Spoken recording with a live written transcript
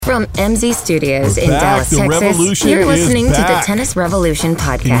From MZ Studios We're in back. Dallas, The Texas, revolution you're is listening to the back. Tennis Revolution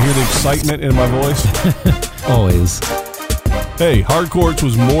podcast. Can you hear the excitement in my voice? Always. Hey, hard courts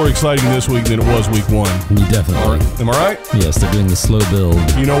was more exciting this week than it was week one. You definitely. Am I right? Yes, they're doing the slow build.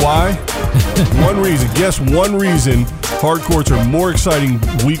 You know why? One reason. Guess one reason hard courts are more exciting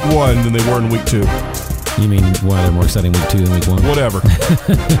week one than they were in week two. You mean why they're more exciting week 2 than week 1? Whatever.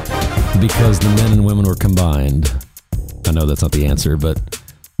 Because the men and women were combined. I know that's not the answer, but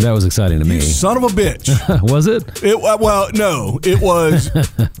that was exciting to me. You son of a bitch. Was it? Well, no. It was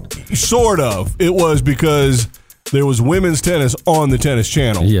sort of. It was because there was women's tennis on the Tennis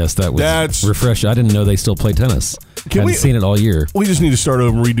Channel. Yes, that's refreshing. I didn't know they still play tennis. Hadn't seen it all year. We just need to start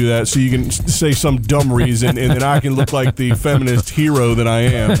over and redo that so you can say some dumb reason and then I can look like the feminist hero that I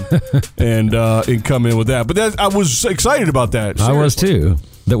am and come in with that. But I was excited about that. Seriously. I was too.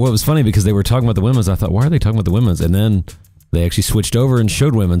 What was funny because they were talking about the women's. I thought, why are they talking about the women's? And then they actually switched over and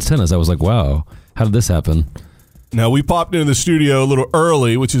showed women's tennis. I was like, wow, how did this happen? Now, we popped into the studio a little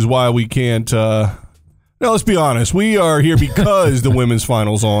early, which is why we can't... Now, let's be honest. We are here because the women's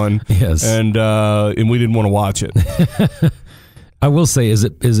final's on. Yes. And we didn't want to watch it. I will say, is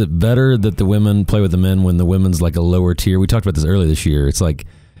it better that the women play with the men when the women's like a lower tier? We talked about this earlier this year. It's like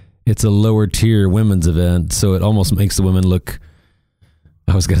it's a lower tier women's event, so it almost makes the women look...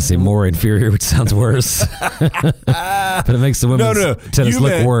 I was going to say more inferior, which sounds worse. But it makes the women's tennis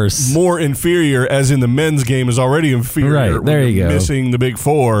look worse. More inferior, as in the men's game is already inferior. Right, there you go. Missing the big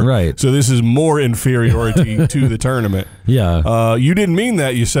four. Right. So this is more inferiority to the tournament. Yeah. You didn't mean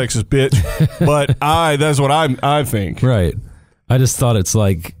that, you sexist bitch. But that's what I think. Right. I just thought it's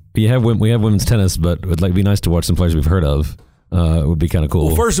like we have women's tennis, but it would be nice to watch some players we've heard of. It would be kind of cool.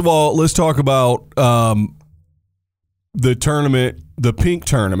 Well, first of all, let's talk about the tournament. The pink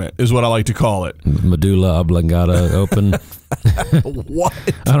tournament is what I like to call it. Medulla Oblongata Open. What?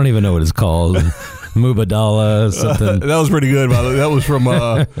 I don't even know what it's called. Mubadala something. That was pretty good, by the way. That was from,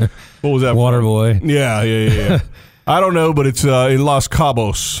 what was that? Waterboy. Yeah. I don't know, but it's in Los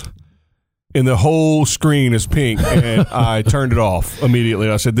Cabos. And the whole screen is pink, and I turned it off immediately.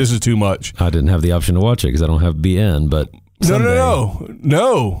 I said, this is too much. I didn't have the option to watch it because I don't have BN, but someday.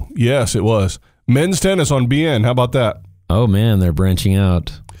 No. Yes, it was. Men's tennis on BN. How about that? Oh, man, they're branching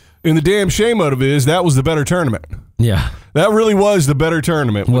out. And the damn shame out of it is that was the better tournament. Yeah. That really was the better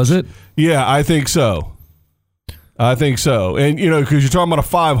tournament. Was it? Yeah, I think so. And, because you're talking about a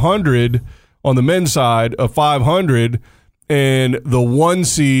 500 on the men's side, a 500, and the one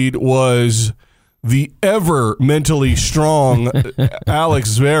seed was the ever mentally strong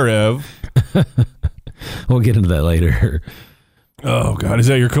Alex Zverev. We'll get into that later. Oh, God. Is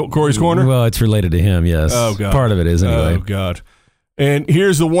that your Corey's Corner? Well, it's related to him, yes. Oh, God. Part of it is, anyway. Oh, God. And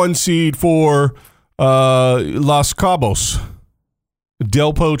here's the one seed for Los Cabos,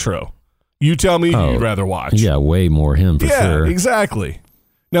 Del Potro. You tell me who you'd rather watch. Yeah, way more him for sure. Yeah, exactly.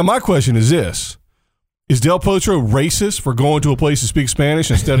 Now, my question is this. Is Del Potro racist for going to a place to speak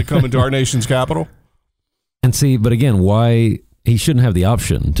Spanish instead of coming to our nation's capital? And see, but again, why he shouldn't have the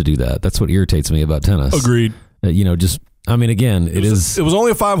option to do that? That's what irritates me about tennis. Agreed. Again, it was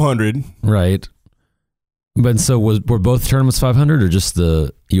only a 500. Right. But so were both tournaments 500 or just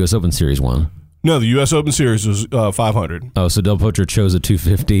the U.S. Open Series one? No, the U.S. Open Series was 500. Oh, so Del Potro chose a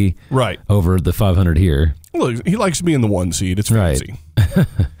 250 right over the 500 here. Look, he likes to be in the one seed. It's fancy. Right.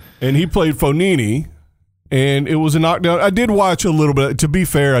 And he played Fognini, and it was a knockdown. I did watch a little bit. To be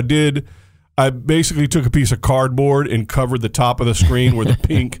fair, I basically took a piece of cardboard and covered the top of the screen where the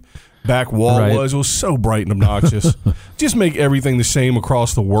pink back wall was. It was so bright and obnoxious. Just make everything the same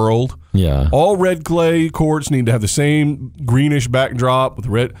across the world. Yeah. All red clay courts need to have the same greenish backdrop with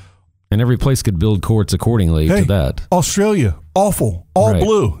red. And every place could build courts accordingly to that. Australia, awful. All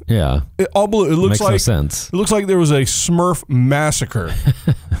blue. Yeah. All blue. It looks Makes no sense. It looks like there was a Smurf massacre.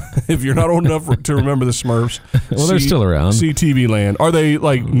 If you're not old enough to remember the Smurfs. Well, they're still around. See TV Land. Are they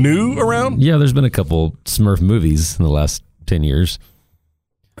new around? Yeah, there's been a couple Smurf movies in the last 10 years.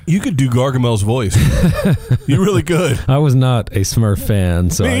 You could do Gargamel's voice. You really could. I was not a Smurf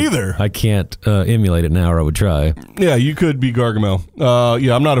fan, so Me either. I can't emulate it now, or I would try. Yeah, you could be Gargamel.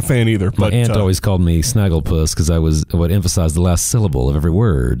 I'm not a fan either. My aunt always called me Snagglepuss because I would emphasize the last syllable of every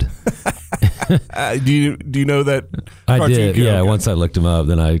word. Do you know that? I did. Yeah, okay. Once I looked him up,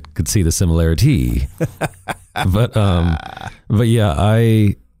 then I could see the similarity. But yeah,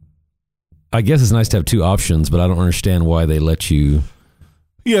 I guess it's nice to have two options, but I don't understand why they let you.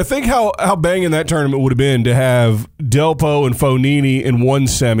 Yeah, think how banging that tournament would have been to have Delpo and Fognini in one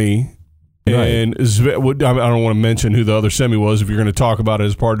semi. And I don't want to mention who the other semi was if you're going to talk about it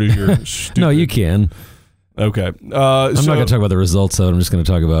as part of your stupid... No, you can. Okay. I'm not going to talk about the results of it. I'm just going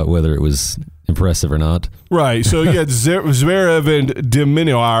to talk about whether it was impressive or not. Right. So, yeah, Zverev and de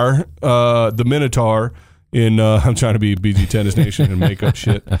Minaur, the Minotaur, in I'm trying to be BG Tennis Nation and make up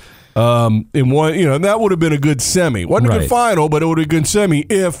shit. In one, and that would have been a good semi. Wasn't a good final, but it would have been a good semi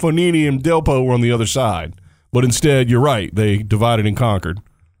if Fognini and Delpo were on the other side. But instead, you're right. They divided and conquered.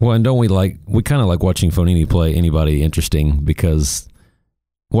 Well, and we kind of like watching Fognini play anybody interesting, because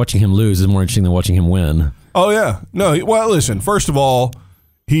watching him lose is more interesting than watching him win. Oh, yeah. No, well, listen, first of all,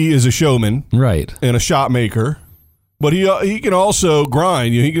 he is a showman. Right. And a shot maker. But he can also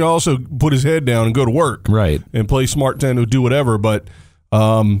grind. He can also put his head down and go to work. Right. And play smart tennis, do whatever. But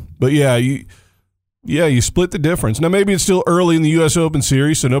yeah, you split the difference. Now, maybe it's still early in the U.S. Open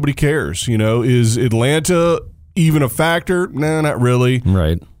Series, so nobody cares. Is Atlanta even a factor? No, not really.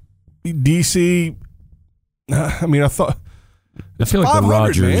 Right. D.C., I mean, I feel like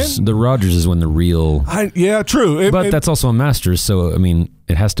the Rogers is when the real. Yeah, true. But that's also a Masters, so I mean,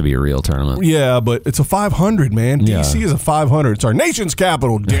 it has to be a real tournament. Yeah, but it's a 500, man. DC is a 500. It's our nation's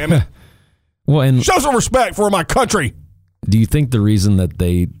capital. Damn it. Well, and show some respect for my country. Do you think the reason that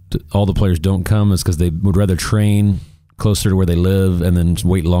all the players don't come is because they would rather train closer to where they live and then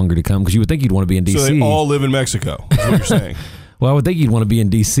wait longer to come? Because you would think you'd want to be in DC. So they all live in Mexico. Is what you're saying? Well, I would think you'd want to be in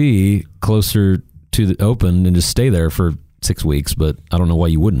DC closer to the Open and just stay there for 6 weeks, but I don't know why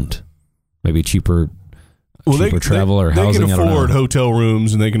you wouldn't. Maybe cheaper travel or housing. They can afford hotel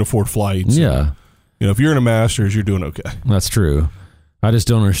rooms and they can afford flights. Yeah. And, if you're in a Masters, you're doing okay. That's true. I just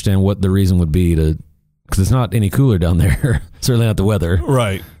don't understand what the reason would be because it's not any cooler down there. Certainly not the weather.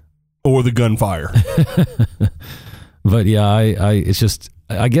 Right. Or the gunfire. But yeah, it's just,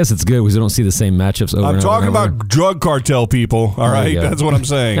 I guess it's good because we don't see the same matchups over and over. I'm talking about drug cartel people, all right? That's what I'm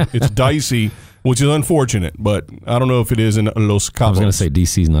saying. It's dicey, which is unfortunate, but I don't know if it is in Los Cabos. I was going to say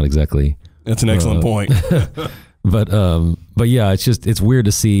DC's not exactly. That's an excellent point. But yeah, it's weird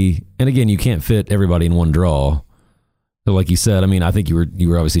to see. And again, you can't fit everybody in one draw. So like you said, I mean, I think you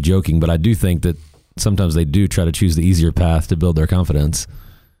were obviously joking, but I do think that sometimes they do try to choose the easier path to build their confidence.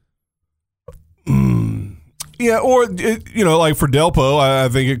 Yeah, or, like for Delpo, I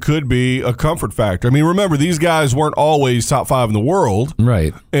think it could be a comfort factor. I mean, remember, these guys weren't always top 5 in the world.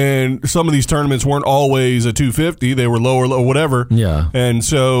 Right. And some of these tournaments weren't always a 250. They were lower, whatever. Yeah. And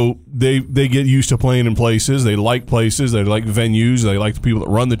so they get used to playing in places. They like places. They like venues. They like the people that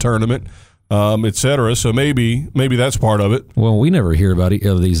run the tournament, et cetera. So maybe that's part of it. Well, we never hear about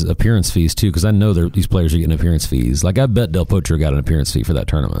these appearance fees, too, because I know these players are getting appearance fees. Like, I bet Del Potro got an appearance fee for that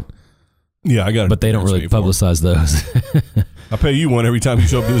tournament. Yeah, I got it. But they don't really publicize those. I pay you one every time you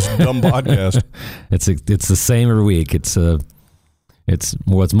show up to this dumb podcast. It's the same every week. It's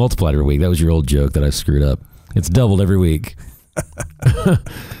multiplied every week. That was your old joke that I screwed up. It's doubled every week.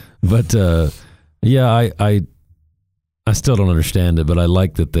 But yeah, I still don't understand it. But I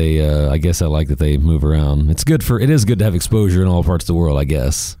like that they. I guess I like that they move around. It is good to have exposure in all parts of the world, I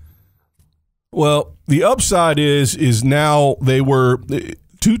guess. Well, the upside is now they were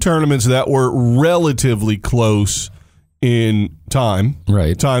 2 tournaments that were relatively close in time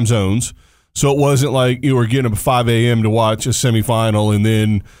zones. So it wasn't like you were getting up at 5 a.m. to watch a semifinal and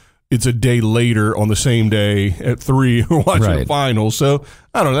then it's a day later on the same day at 3 or watching the final. So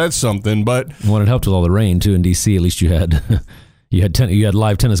I don't know, that's something. But it helped with all the rain too in DC. At least you had you had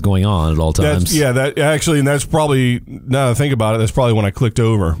live tennis going on at all times. And that's probably, now that I think about it, that's probably when I clicked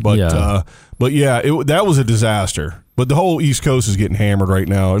over. But that was a disaster. But the whole East Coast is getting hammered right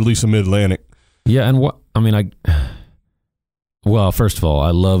now, at least the Mid-Atlantic. Yeah, and first of all,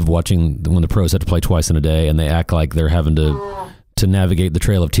 I love watching when the pros have to play twice in a day and they act like they're having to navigate the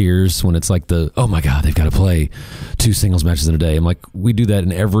Trail of Tears when it's like oh my God, they've got to play 2 singles matches in a day. I'm like, we do that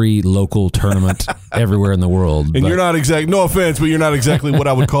in every local tournament everywhere in the world. And you're not no offense, but you're not exactly what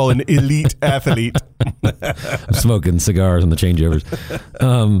I would call an elite athlete. I'm smoking cigars on the changeovers.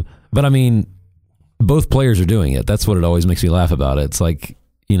 But I mean, both players are doing it. That's what it always makes me laugh about it. It's like,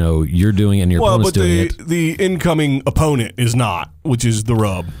 you're doing it and your opponent's doing it. The incoming opponent is not, which is the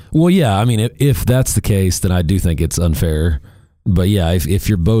rub. Well, yeah, I mean, if that's the case, then I do think it's unfair. But yeah, if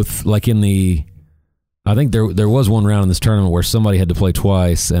you're both like I think there was one round in this tournament where somebody had to play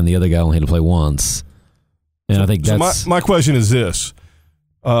twice and the other guy only had to play once. And I think that's... So my question is this.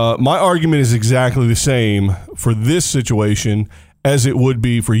 My argument is exactly the same for this situation as it would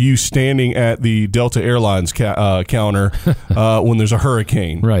be for you standing at the Delta Airlines counter when there's a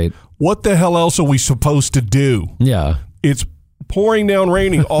hurricane. Right. What the hell else are we supposed to do? Yeah. It's pouring down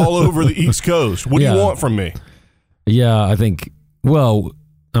raining all over the East Coast. What do you want from me? Yeah, I think, in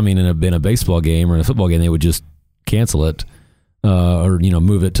a baseball game or in a football game, they would just cancel it or,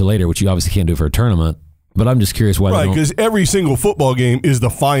 move it to later, which you obviously can't do for a tournament. But I'm just curious why. Right, because every single football game is the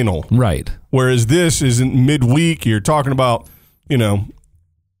final. Right. Whereas this isn't midweek. You're talking about,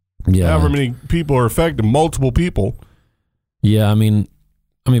 however many people are affected, multiple people. Yeah, I mean,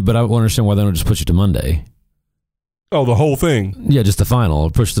 but I want to understand why they don't just push it to Monday. Oh, the whole thing. Yeah, just the final.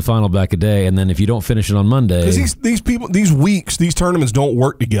 Push the final back a day, and then if you don't finish it on Monday, because these weeks, these tournaments don't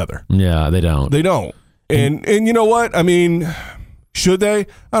work together. Yeah, they don't. They don't. And you know what? I mean, should they?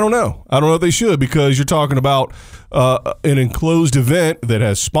 I don't know. I don't know if they should, because you're talking about an enclosed event that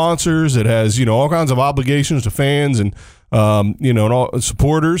has sponsors, that has all kinds of obligations to fans and and all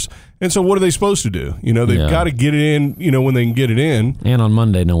supporters. And so, what are they supposed to do? They've got to get it in. When they can get it in. And on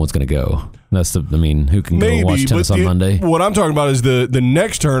Monday, no one's going to go. Who can go watch tennis on Monday? What I'm talking about is the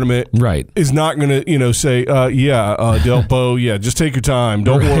next tournament. Right. Is not going to say, Delpo, just take your time.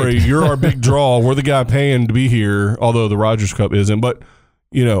 Don't worry, you're our big draw. We're the guy paying to be here. Although the Rogers Cup isn't, but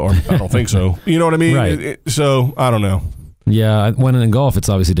or I don't think so. You know what I mean? Right. So I don't know. Yeah, when in golf, it's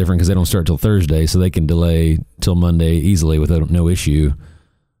obviously different because they don't start till Thursday, so they can delay till Monday easily without no issue.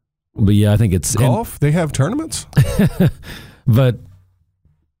 But yeah, I think it's golf. They have tournaments. But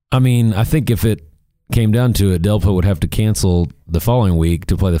I mean, I think if it came down to it, Delpo would have to cancel the following week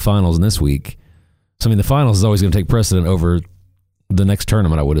to play the finals in this week. So I mean, the finals is always going to take precedent over the next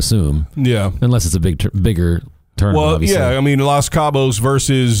tournament, I would assume. Yeah, unless it's a bigger tournament. Well, obviously. Yeah, I mean, Los Cabos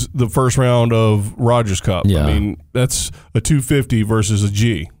versus the first round of Rogers Cup. Yeah. I mean, that's a 250 versus a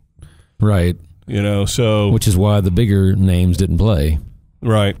G. Right. So which is why the bigger names didn't play.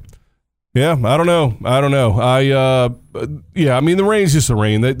 Right. Yeah, I don't know. I mean, the rain's just the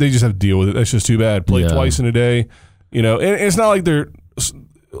rain. They just have to deal with it. That's just too bad. Play twice in a day, and it's not like a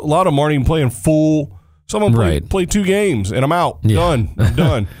lot of them aren't even playing full. Some of them play 2 games, and I'm out. Yeah. I'm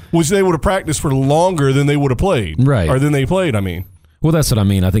done. Which they would have practiced for longer than they would have played. Right. Or than they played, I mean. Well, that's what I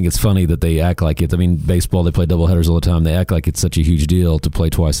mean. I think it's funny that they act like it. I mean, baseball, they play doubleheaders all the time. They act like it's such a huge deal to play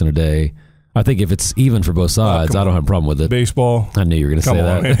twice in a day. I think if it's even for both sides, I don't have a problem with it. Baseball. I knew you were going to say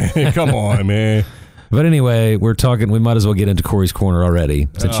that. Man. Come on, man. But anyway, we're talking. We might as well get into Corey's Corner already,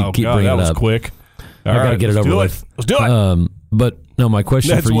 since you keep bringing it up. That was quick. I got to get it over with. Let's do it. But no, my question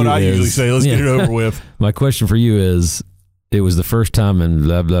for you is... That's what I usually say. Let's get it over with. My question for you is, it was the first time in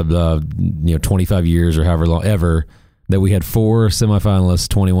blah, blah, blah, 25 years or however long ever that we had 4 semifinalists,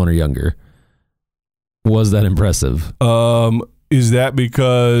 21 or younger. Was that impressive? Is that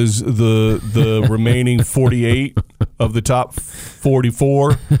because the remaining 48 of the top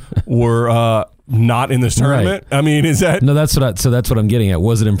 44 were not in this tournament? Right. I mean, is that... No, that's what I'm getting at.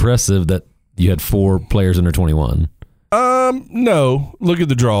 Was it impressive that you had 4 players under 21? No. Look at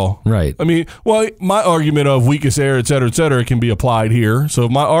the draw. Right. I mean, well, my argument of weakest air, et cetera, can be applied here. So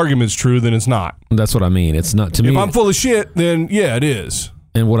if my argument's true, then it's not. That's what I mean. It's not, to me... If I'm full of shit, then yeah, it is.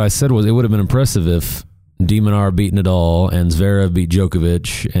 And what I said was, it would have been impressive if de Minaur beat Nadal and Zverev beat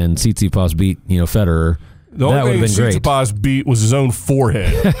Djokovic and Tsitsipas beat Federer. The only thing Tsitsipas beat was his own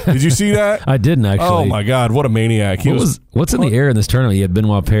forehead. Did you see that? I didn't actually. Oh my God, what a maniac! What's in the air in this tournament? You had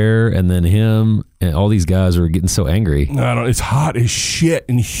Benoit Paire, and then him, and all these guys were getting so angry. It's hot as shit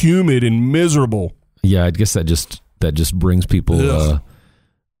and humid and miserable. Yeah, I guess that just brings people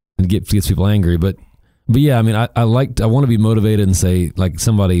and gets people angry. But yeah, I mean, I want to be motivated and say, like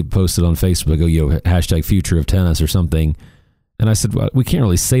somebody posted on Facebook, hashtag future of tennis or something. And I said, well, we can't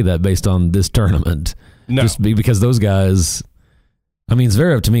really say that based on this tournament. No. Just because those guys, I mean,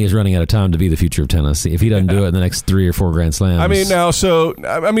 Zverev to me is running out of time to be the future of tennis. If he doesn't do it in the next 3 or 4 Grand Slams. I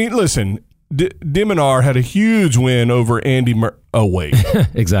mean, listen, de Minaur had a huge win over Andy wait.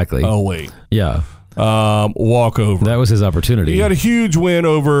 Exactly. Oh, wait. Yeah. Walkover. That was his opportunity. He had a huge win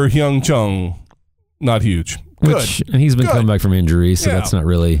over Hyung Chung. Not huge. Good. And he's been coming back from injury, so that's not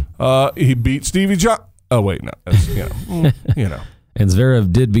really. He beat Stevie Johnson. Oh, wait, no. That's, And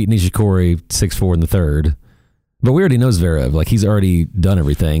Zverev did beat Nishikori 6-4 in the third. But we already know Zverev. Like, he's already done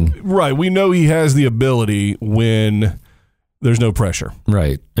everything. Right. We know he has the ability when there's no pressure.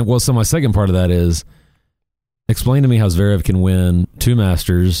 Right. And well, so my second part of that is, explain to me how Zverev can win 2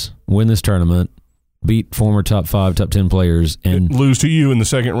 Masters, win this tournament, beat former top 5, top 10 players, and lose to you in the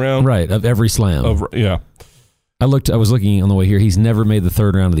second round. Right, of every slam. Yeah. I was looking on the way here. He's never made the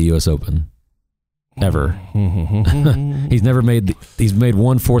third round of the U.S. Open. Ever. He's made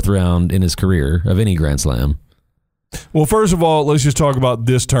one fourth round in his career of any Grand Slam. Well, first of all, let's just talk about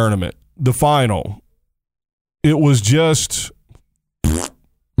this tournament. The final. It was just...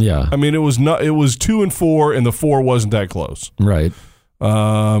 Yeah. I mean, it was 2 and 4, and the 4 wasn't that close. Right.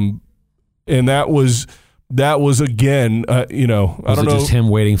 And that was again, I don't know. Was it just him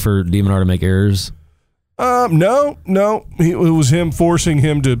waiting for de Minaur to make errors? No. It was him forcing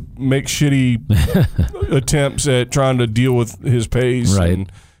him to make shitty attempts at trying to deal with his pace, right?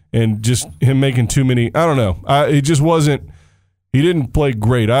 And just him making too many. I don't know. It just wasn't. He didn't play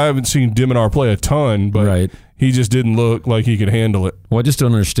great. I haven't seen de Minaur play a ton, but he just didn't look like he could handle it. Well, I just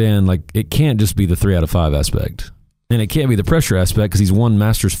don't understand. Like, it can't just be the 3 out of 5 aspect. And it can't be the pressure aspect because he's won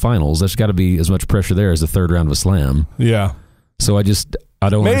Masters finals. There's got to be as much pressure there as the third round of a slam. Yeah. So I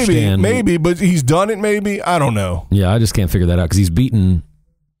don't understand. Maybe, but he's done it maybe. I don't know. Yeah, I just can't figure that out because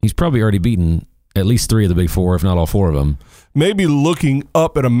he's probably already beaten at least 3 of the big 4, if not all 4 of them. Maybe looking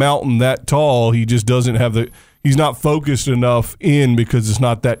up at a mountain that tall, he just doesn't have he's not focused enough in because it's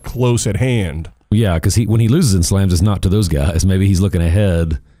not that close at hand. Yeah, because when he loses in slams, it's not to those guys. Maybe he's looking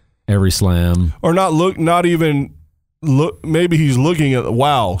ahead every slam. Or maybe he's looking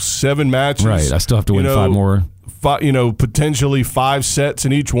at, 7 matches. Right, I still have to win 5 more. Potentially 5 sets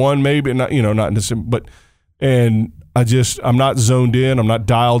in each one, maybe not necessarily, but I'm not zoned in, I'm not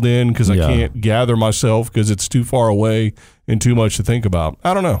dialed in because I can't gather myself because it's too far away and too much to think about.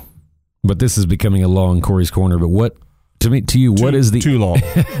 I don't know. But this is becoming a long Corey's Corner. But what is the too long?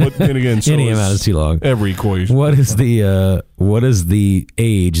 But then again, any amount is too long. Every equation. What is the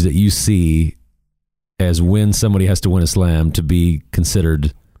age that you see as when somebody has to win a slam to be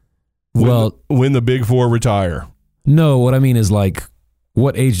considered? When the big 4 retire. No, what I mean is like,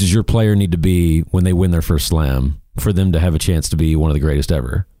 what age does your player need to be when they win their first slam for them to have a chance to be one of the greatest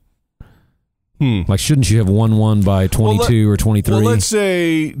ever? Like, shouldn't you have won one by 22 or 23? Well, let's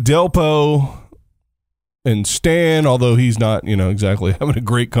say Delpo and Stan, although he's not, exactly having a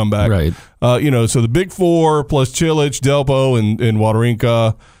great comeback. Right. So the big 4 plus Cilic, Delpo, and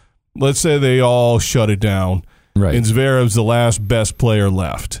Wawrinka, let's say they all shut it down. Right. And Zverev's the last best player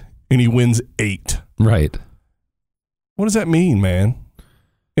left, and he wins 8. Right. What does that mean, man?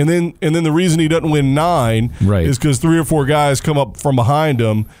 And then the reason he doesn't win 9 is because 3 or 4 guys come up from behind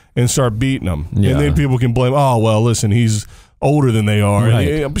him and start beating him. Yeah. And then people can blame, listen, he's older than they are.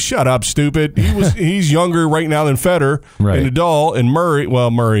 Right. Shut up, stupid. He's younger right now than Federer and Nadal and Murray.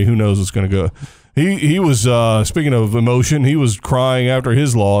 Well, Murray, who knows what's going to go. He was, speaking of emotion, he was crying after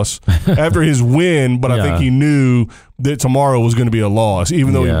his loss, after his win, but I think he knew that tomorrow was going to be a loss,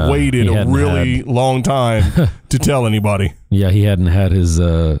 even though he waited a really long time to tell anybody. Yeah, he hadn't had his,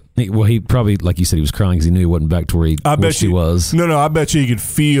 he probably, like you said, he was crying because he knew he wasn't back to where he was. No, I bet you he could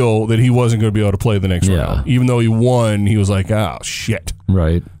feel that he wasn't going to be able to play the next round. Even though he won, he was like, oh, shit.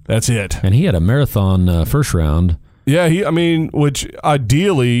 Right. That's it. And he had a marathon first round. Yeah, which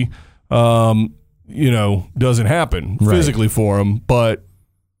ideally... doesn't happen physically for him, but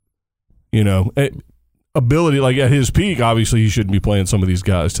ability, like at his peak, obviously he shouldn't be playing some of these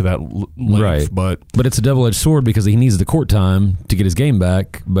guys to that length. Right. But it's a double-edged sword because he needs the court time to get his game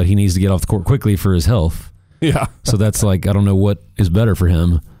back, but he needs to get off the court quickly for his health. Yeah. So that's like, I don't know what is better for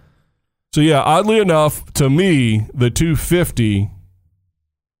him. So yeah, oddly enough, to me, the 250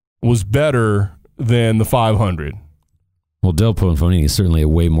 was better than the 500. Well, Delpo and Fognini is certainly a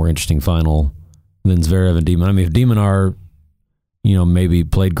way more interesting final than Zverev and de Minaur. I mean, if de Minaur, maybe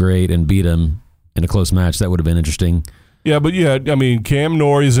played great and beat him in a close match, that would have been interesting. Yeah, but Cam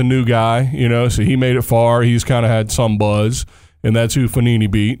Norrie is a new guy, so he made it far. He's kind of had some buzz, and that's who Fognini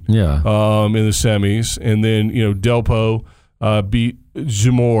beat. Yeah. In the semis, and then Delpo beat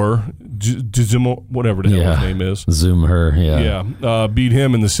Zumor, whatever the hell his name is. Zumher, yeah. Yeah, beat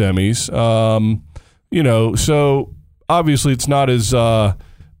him in the semis. So obviously it's not as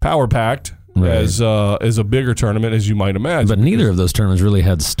power packed as a bigger tournament as you might imagine. But neither of those tournaments really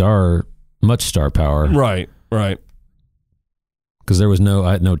had much star power. Right. Because there was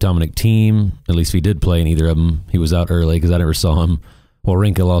no Dominic Thiem. At least if he did play in either of them, he was out early because I never saw him.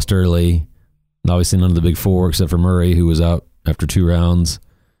 Wawrinka lost early. And obviously none of the big 4 except for Murray, who was out after 2 rounds.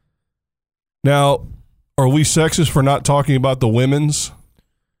 Now, are we sexist for not talking about the women's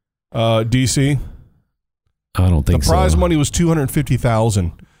DC? I don't think so. The prize money was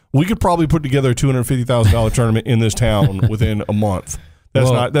 $250,000. We could probably put together a $250,000 tournament in this town within a month.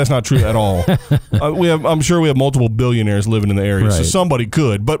 That's not true at all. I'm sure we have multiple billionaires living in the area, so somebody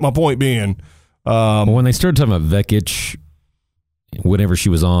could. But my point being, when they started talking about Vekic, whenever she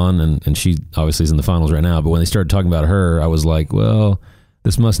was on, and she obviously is in the finals right now, but when they started talking about her, I was like, well,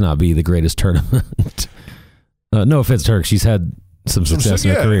 this must not be the greatest tournament. No offense to her, she's had some success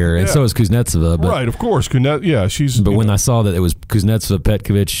in her career, and so is Kuznetsova. But, right, of course. She's. But when I saw that it was Kuznetsova,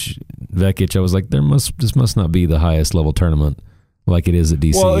 Petkovic, Vekic, I was like, this must not be the highest level tournament like it is at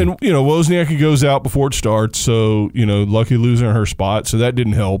DC. Well, and Wozniacki goes out before it starts, so lucky losing her spot, so that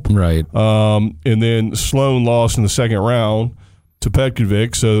didn't help. Right. And then Sloane lost in the second round.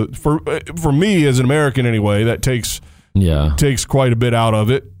 Petkovic. So for me as an American anyway, that takes quite a bit out of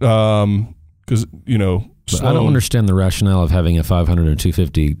it because I don't understand the rationale of having a 500 and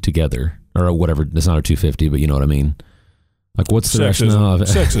 250 together or whatever. It's not a 250, but you know what I mean. Like, what's the rationale of it?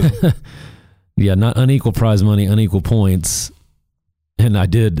 Sexism. Yeah, not unequal prize money, unequal points. And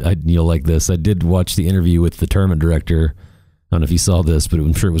you'll like this. I did watch the interview with the tournament director. I don't know if you saw this, but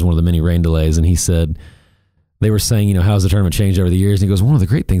I'm sure it was one of the many rain delays. And he said, they were saying, how's the tournament changed over the years? And he goes, one of the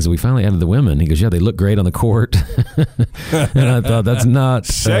great things that we finally added the women. He goes, yeah, they look great on the court. And I thought, that's not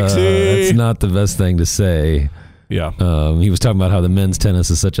sexy. That's not the best thing to say. Yeah. He was talking about how the men's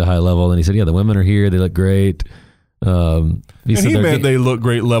tennis is such a high level. And he said, yeah, the women are here. They look great. He meant they look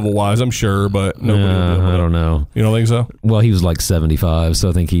great level wise, I'm sure, but nobody. I don't know. You don't think so? Well, he was like 75, so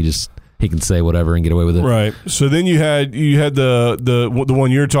I think he can say whatever and get away with it. Right. So then you had the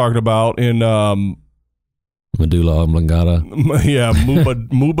one you're talking about in Medulla oblongata. Yeah,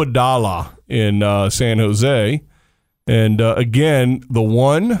 Mubadala in San Jose, and again the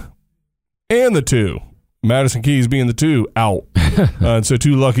 1 and the 2. Madison Keys being the 2 out, and so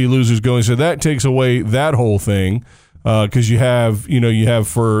 2 lucky losers going. So that takes away that whole thing because you have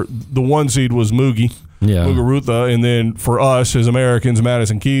for the 1 seed was Muguruza, and then for us as Americans,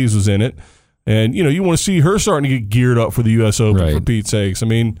 Madison Keys was in it, and you want to see her starting to get geared up for the U.S. Open, right, for Pete's sakes. I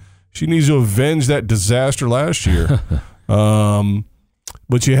mean, she needs to avenge that disaster last year.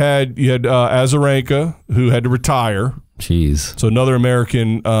 But you had Azarenka, who had to retire. Jeez. So another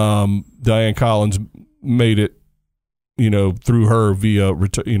American, Diane Collins, made it, through her via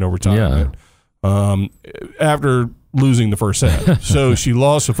retirement. Yeah. After losing the first set. So she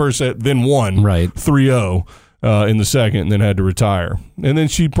lost the first set, then won 3-0 in the second, and then had to retire. And then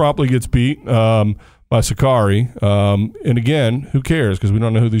she promptly gets beat by Sakkari. And again, who cares? Because we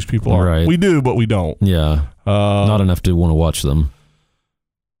don't know who these people are. Right. We do, but we don't. Yeah. Not enough to want to watch them.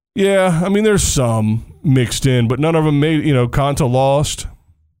 Yeah, I mean, there's some mixed in, but none of them made, Konta lost.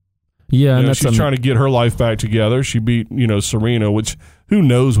 Yeah, and she's trying to get her life back together. She beat, Serena, which who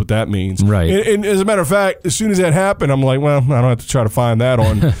knows what that means. Right. And as a matter of fact, as soon as that happened, I'm like, well, I don't have to try to find that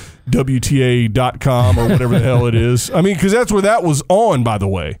on WTA.com or whatever the hell it is. I mean, because that's where that was on, by the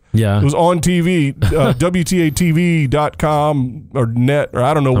way. Yeah. It was on TV, WTATV.com or net, or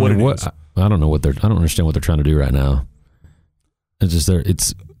I don't know what it is. I don't know I don't understand what they're trying to do right now. It's just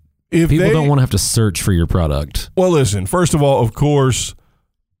people don't want to have to search for your product. Well, listen, first of all, of course,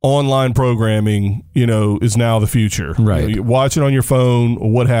 online programming, is now the future. Right. You watch it on your phone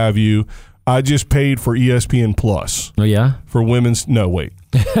or what have you. I just paid for ESPN Plus. Oh, yeah? For women's, no, wait.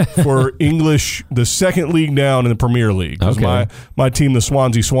 For English, the second league down in the Premier League. Okay. My team, the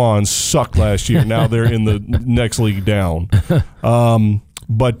Swansea Swans, sucked last year. Now they're in the next league down.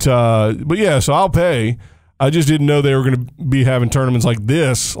 But yeah, so I'll pay. I just didn't know they were going to be having tournaments like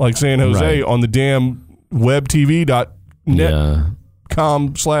this, like San Jose, on the damn webtv.net. Yeah.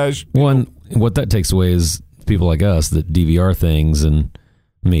 .com/. What that takes away is people like us that DVR things, and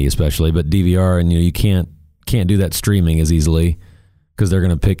me especially, but DVR, and you can't do that streaming as easily because they're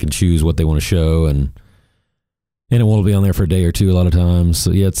going to pick and choose what they want to show, and it won't be on there for a day or two a lot of times.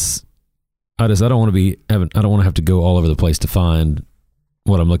 So yeah, I don't want to have to go all over the place to find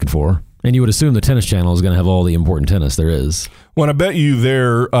what I'm looking for. And you would assume the Tennis Channel is going to have all the important tennis there is. Well, I bet you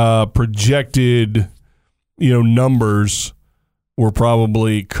their projected, numbers were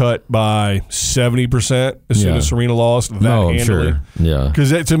probably cut by 70% as soon as Serena lost. Handily. Sure. Yeah.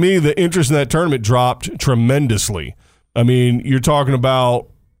 Because to me, the interest in that tournament dropped tremendously. I mean, you're talking about,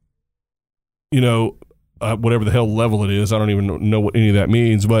 whatever the hell level it is. I don't even know what any of that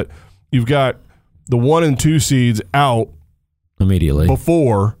means. But you've got the 1 and 2 seeds out immediately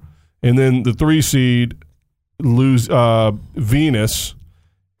before, and then the 3 seed lose Venus,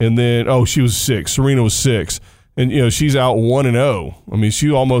 and then she was 6. Serena was 6. And, she's out 1-0. I mean, she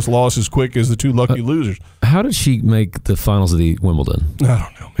almost lost as quick as the 2 lucky losers. How did she make the finals of the Wimbledon? I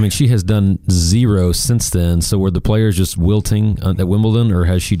don't know, man. I mean, she has done 0 since then. So were the players just wilting at Wimbledon, or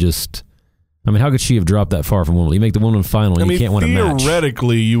has she just... I mean, how could she have dropped that far from Wimbledon? You make the Wimbledon final and you can't win a match.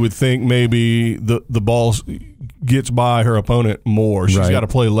 Theoretically, you would think maybe the ball gets by her opponent more. She's got to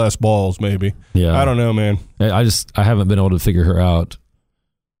play less balls, maybe. Yeah. I don't know, man. I haven't been able to figure her out.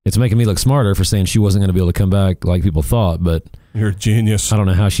 It's making me look smarter for saying she wasn't going to be able to come back like people thought, but... You're a genius. I don't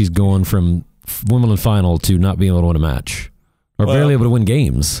know how she's going from Wimbledon final to not being able to win a match. Or barely able to win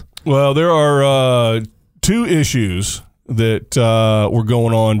games. Well, there are 2 issues that were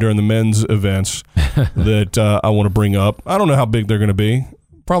going on during the men's events that I want to bring up. I don't know how big they're going to be.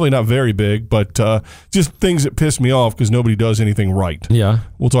 Probably not very big, but just things that piss me off because nobody does anything right. Yeah.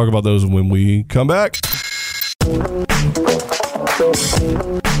 We'll talk about those when we come back. It's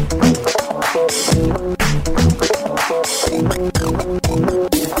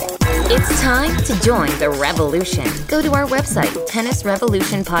time to join the revolution. Go to our website,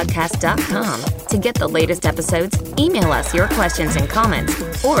 tennisrevolutionpodcast.com, to get the latest episodes, email us your questions and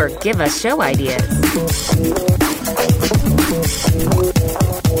comments, or give us show ideas.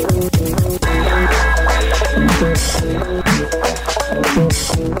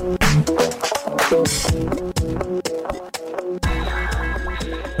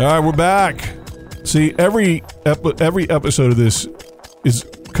 All right, we're back. See, every episode of this is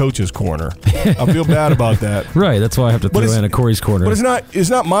Coach's Corner. I feel bad about that. Right, that's why I have to throw in a Corey's Corner. But it's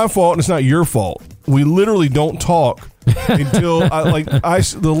not my fault and it's not your fault. We literally don't talk until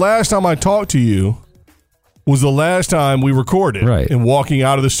the last time I talked to you was the last time we recorded, right, and walking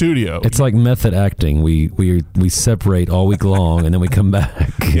out of the studio. It's like method acting. We separate all week long and then we come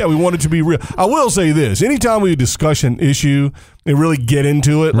back. Yeah, we want it to be real. I will say this: anytime we discuss an issue and really get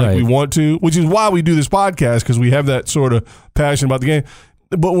into it like we want to, which is why we do this podcast, because we have that sort of passion about the game.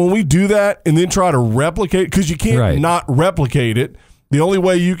 But when we do that and then try to replicate, because you can't not replicate it, the only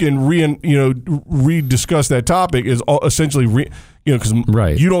way you can rediscuss that topic is essentially because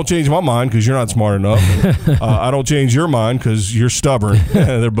you don't change my mind because you're not smart enough. And, I don't change your mind because you're stubborn.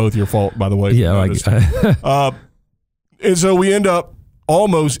 They're both your fault, by the way. Yeah, and so we end up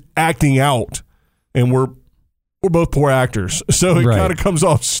almost acting out, and we're both poor actors, so it kind of comes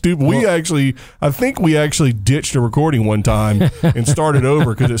off stupid. I think we actually ditched a recording one time and started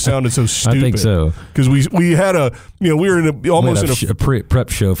over because it sounded so stupid. I think so, because we had we were in a prep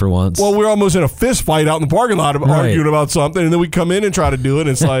show for once. Well, we were almost in a fist fight out in the parking lot arguing about something, and then we come in and try to do it,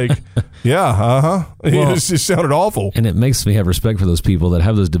 and it's like, well, it just sounded awful. And it makes me have respect for those people that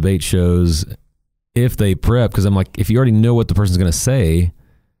have those debate shows if they prep, because I'm like, if you already know what the person's going to say,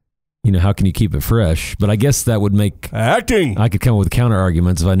 how can you keep it fresh? But I guess that would make acting. I could come up with counter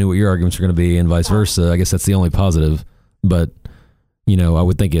arguments if I knew what your arguments were going to be, and vice versa. I guess that's the only positive. But I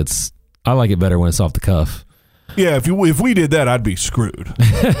would think I like it better when it's off the cuff. Yeah, if we did that, I'd be screwed.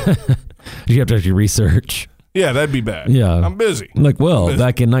 You have to actually research. Yeah, that'd be bad. Yeah, I'm busy. Back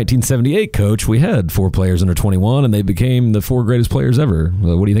in 1978, Coach, we had 4 players under 21, and they became the 4 greatest players ever.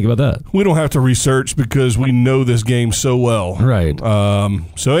 What do you think about that? We don't have to research because we know this game so well. Right.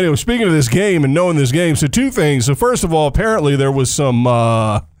 So anyway, speaking of this game and knowing this game, so 2 things. So first of all, apparently there was some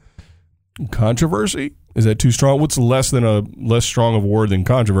controversy. Is that too strong? What's less strong of a word than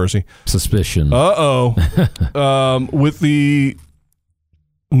controversy? Suspicion. With the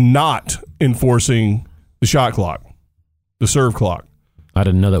not enforcing the shot clock, the serve clock. I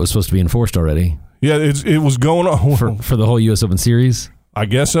didn't know that was supposed to be enforced already. Yeah, it was going on for the whole U.S. Open series. I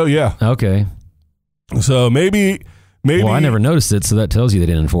guess so. Yeah. Okay. So maybe. Well, I never noticed it, so that tells you they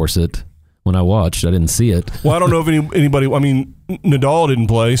didn't enforce it. When I watched, I didn't see it. Well, I don't know if anybody. I mean, Nadal didn't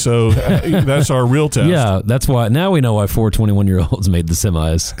play, so that's our real test. Yeah, that's why. Now we know why 4 21-year-olds made the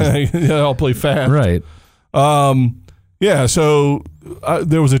semis. Yeah, I'll play fast. Right. Yeah, so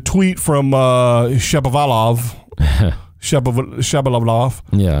there was a tweet from Shapovalov.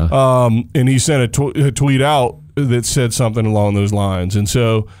 Yeah. And he sent a tweet out that said something along those lines. And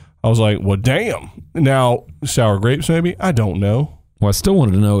so I was like, well, damn. Now, sour grapes maybe? I don't know. Well, I still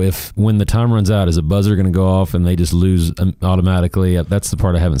wanted to know if when the time runs out, is a buzzer going to go off and they just lose automatically? That's the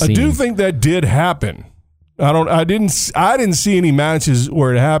part I haven't seen. I do think that did happen. I didn't see any matches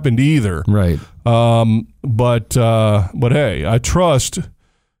where it happened either. Right. But hey, I trust,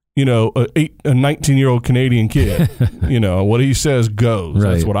 a 19-year-old Canadian kid. What he says goes.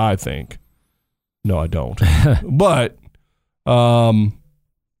 Right. That's what I think. No, I don't. But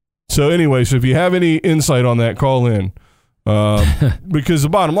so anyway, so if you have any insight on that, call in. Because the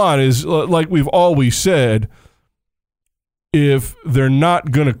bottom line is, like we've always said, if they're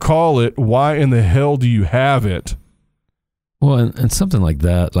not going to call it, why in the hell do you have it? Well, and something like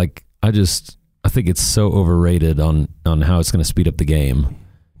that, I think it's so overrated on how it's going to speed up the game,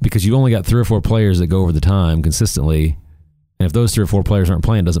 because you only got 3 or 4 players that go over the time consistently, and if those 3 or 4 players aren't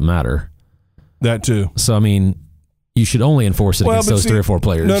playing, it doesn't matter. That too. So, I mean, you should only enforce it against those 3 or 4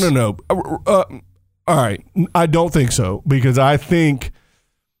 players. No. All right. I don't think so, because I think,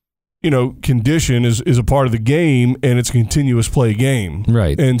 condition is a part of the game, and it's a continuous play game.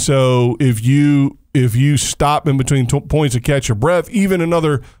 Right. And so if you stop in between points to catch your breath, even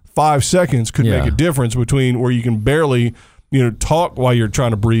another 5 seconds could make a difference between where you can barely, talk while you're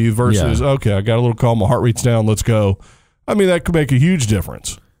trying to breathe versus, okay, I got a little calm, my heart rate's down, let's go. I mean, that could make a huge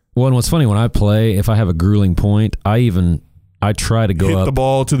difference. Well, and what's funny, when I play, if I have a grueling point, I try to go hit up. The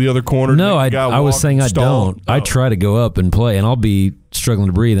ball to the other corner. No, I was saying I don't. I try to go up and play, and I'll be struggling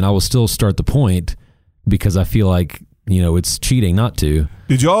to breathe, and I will still start the point because I feel like it's cheating not to.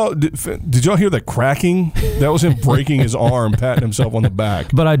 Did y'all hear the cracking? That was him breaking his arm, patting himself on the back.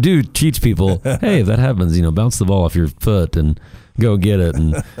 But I do teach people, hey, if that happens, bounce the ball off your foot and go get it.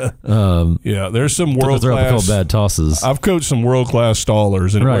 And yeah, there's some world class. Called bad tosses. I've coached some world class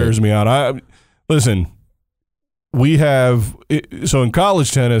stallers, and it wears me out. Listen. We have so in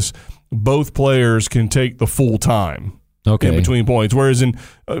college tennis, both players can take the full time in between points, whereas in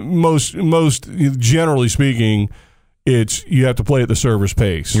most generally speaking, it's you have to play at the server's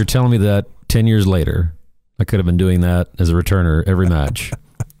pace. You're telling me that 10 years later, I could have been doing that as a returner every match.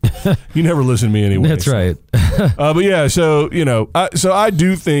 You never listen to me anyway. That's right. But yeah, so I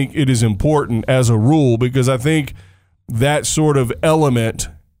do think it is important as a rule because I think that sort of element.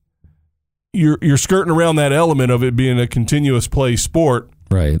 You're skirting around that element of it being a continuous play sport,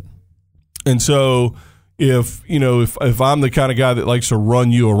 right? And so if I'm the kind of guy that likes to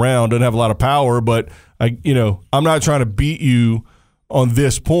run you around, doesn't have a lot of power, but I'm not trying to beat you on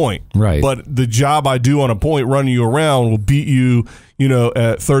this point, right? But the job I do on a point running you around will beat you,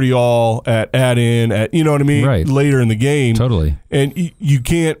 at 30 all, at add-in, at what I mean, right? Later in the game, totally. And you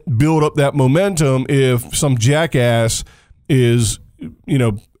can't build up that momentum if some jackass is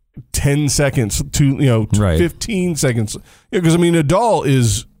 10 seconds to 15 seconds because Nadal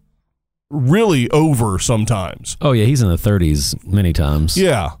is really over sometimes. Oh yeah, he's in the 30s many times.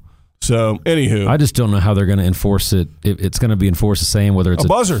 Yeah. So anywho, I just don't know how they're going to enforce it. It's going to be enforced the same whether it's a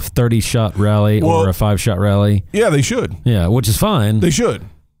buzzer 30-shot rally or a 5-shot rally. Yeah, they should. Yeah, which is fine. They should.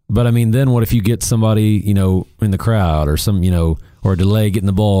 But then what if you get somebody in the crowd or some or a delay getting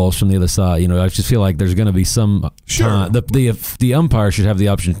the balls from the other side? I just feel like there's going to be some time. The umpire should have the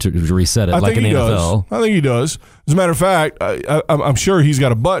option to reset it like in the NFL. I think he does. As a matter of fact, I'm sure he's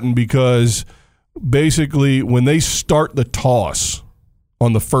got a button because basically when they start the toss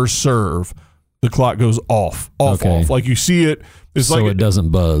on the first serve, the clock goes off. Like you see it. It's so like it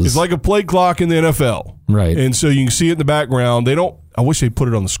doesn't buzz. It's like a play clock in the NFL. Right. And so you can see it in the background. They don't. I wish they put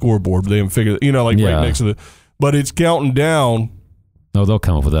it on the scoreboard, but they haven't figured it. Right next to but it's counting down. Oh, they'll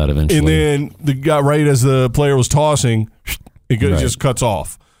come up with that eventually. And then the guy, right as the player was tossing, it just cuts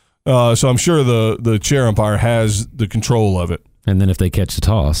off. So I'm sure the chair umpire has the control of it. And then if they catch the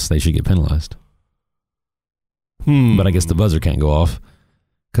toss, they should get penalized. But I guess the buzzer can't go off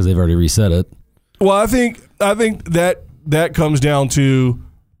because they've already reset it. Well, I think that comes down to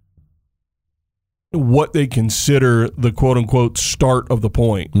what they consider the quote-unquote start of the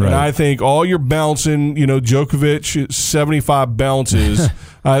point. Right. And I think all your bouncing, Djokovic, 75 bounces,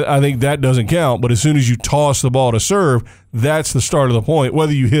 I think that doesn't count. But as soon as you toss the ball to serve, that's the start of the point,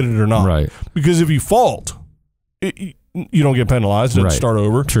 whether you hit it or not. Right. Because if you fault, you don't get penalized. It doesn't start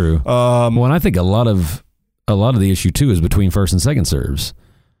over. True. And I think a lot of the issue, too, is between first and second serves.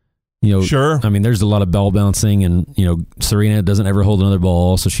 Sure. There's a lot of ball bouncing, and Serena doesn't ever hold another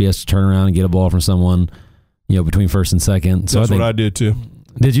ball, so she has to turn around and get a ball from someone, between first and second. So that's what I did too.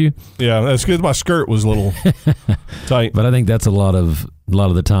 Did you? Yeah, that's because my skirt was a little tight. But I think that's a lot of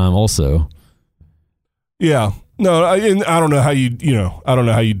the time also. Yeah. No, I don't know how you I don't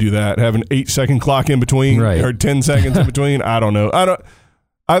know how you do that. Have an 8-second clock in between, or 10 seconds in between. I don't know.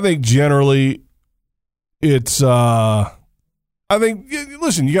 I think generally it's. I think,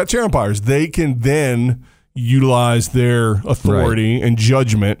 listen, you got chair umpires. They can then utilize their authority and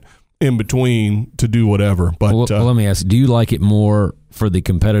judgment in between to do whatever. But well, let me ask, do you like it more for the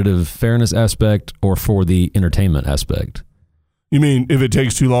competitive fairness aspect or for the entertainment aspect? You mean if it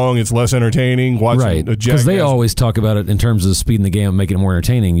takes too long, it's less entertaining? Watching a because they always talk about it in terms of speeding the game and making it more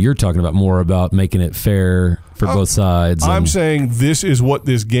entertaining. You're talking about more about making it fair for both sides. I'm saying this is what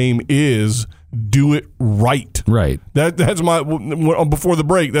this game is. Do it right. Right. That's my before the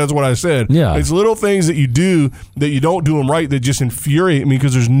break. That's what I said. Yeah. It's little things that you do that you don't do them right that just infuriate me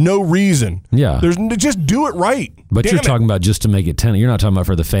because there's no reason. Yeah. Just do it right. But you're talking about just to make it 10. You're not talking about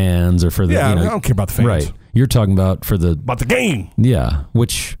for the fans or for the. I don't care about the fans. Right. You're talking about for the game. Yeah.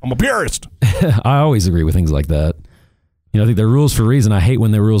 Which I'm a purist. I always agree with things like that. I think they're rules for a reason. I hate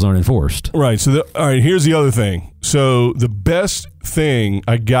when the rules aren't enforced. Right. So, all right, here's the other thing. So, the best thing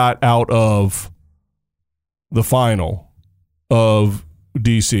I got out of the final of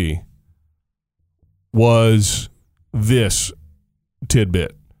DC was this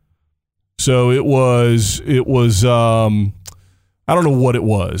tidbit. So, it was I don't know what it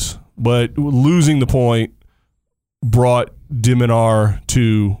was, but losing the point brought de Minaur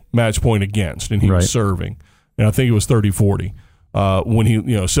to match point against, and he was serving. And I think it was 30-40 when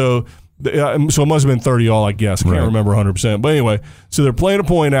he, so it must have been 30 all, I guess. I can't remember 100%. But anyway, so they're playing a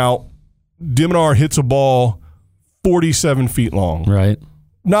point out. de Minaur hits a ball 47 feet long. Right.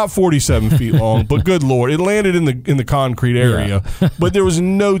 not 47 feet long, but good Lord, it landed in the concrete area. Yeah. But there was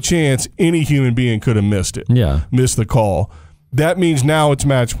no chance any human being could have missed it. Yeah. Missed the call. That means now it's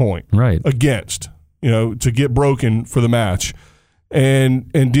match point. Right. Against, to get broken for the match.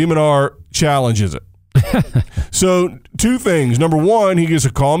 And de Minaur challenges it. So, two things. Number one, he gets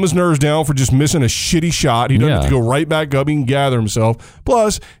to calm his nerves down for just missing a shitty shot. He doesn't have to go right back up. He can gather himself.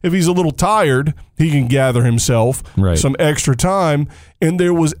 Plus, if he's a little tired, he can gather himself some extra time. And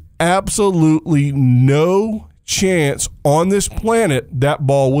there was absolutely no chance on this planet that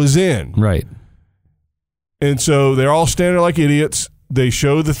ball was in. Right. And so they're all standing there like idiots. They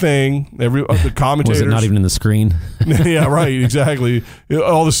show the thing. The commentators. Was it not even in the screen? Yeah, right. Exactly.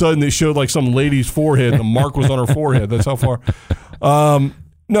 All of a sudden, they showed like some lady's forehead. The mark was on her forehead. That's how far.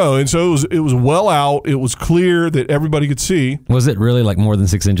 No, and so it was well out. It was clear that everybody could see. Was it really like more than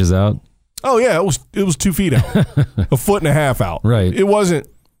 6 inches out? Oh yeah, it was 2 feet out, a foot and a half out. Right. It wasn't.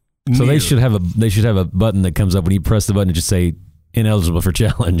 So near. they should have a button that comes up when you press the button and just say ineligible for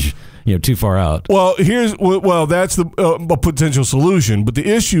challenge. Too far out. Well, that's a potential solution, but the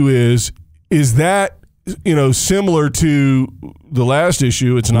issue is that similar to the last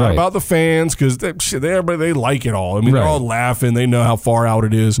issue. It's not about the fans because everybody they like it all. I mean, they're all laughing. They know how far out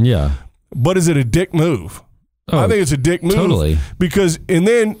it is. Yeah. But is it a dick move? Oh, I think it's a dick move. Totally. Because and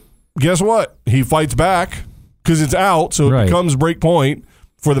then guess what? He fights back because it's out, so it becomes break point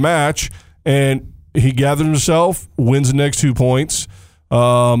for the match, and he gathers himself, wins the next 2 points.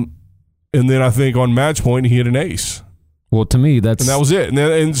 And then I think on match point, he hit an ace. Well, to me, and that was it.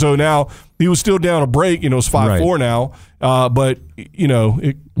 And so now he was still down a break. It's 5-4 now. But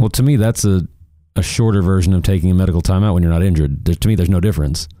well, to me, that's a shorter version of taking a medical timeout when you're not injured. To me, there's no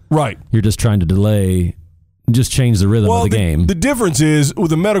difference. Right. You're just trying to delay, just change the rhythm of the game. The difference is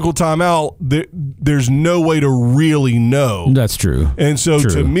with a medical timeout, there's no way to really know. That's true. And so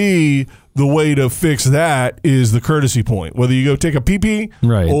to me, the way to fix that is the courtesy point. Whether you go take a PP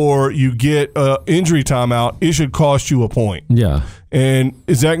or you get an injury timeout, it should cost you a point. Yeah. And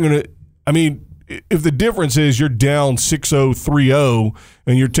is that going to – I mean, if the difference is you're down 6-0, 3-0,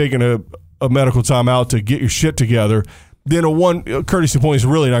 and you're taking a medical timeout to get your shit together, then a courtesy point is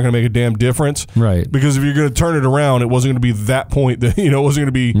really not going to make a damn difference. Right. Because if you're going to turn it around, it wasn't going to be that point that, it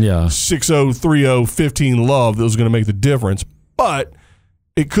wasn't going to be 6-0, 3-0, 15 love that was going to make the difference. But –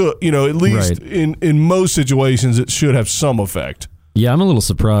 it could, at least in most situations, it should have some effect. Yeah, I'm a little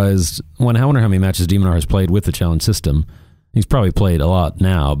surprised. I wonder how many matches de Minaur has played with the challenge system. He's probably played a lot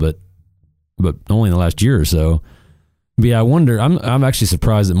now, but only in the last year or so. But yeah, I wonder. I'm actually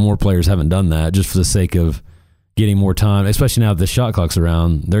surprised that more players haven't done that just for the sake of getting more time, especially now that the shot clock's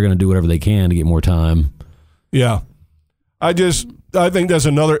around. They're going to do whatever they can to get more time. Yeah. I think that's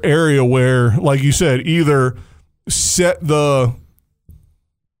another area where, like you said, either set the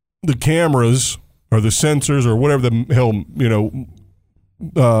cameras or the sensors or whatever the hell,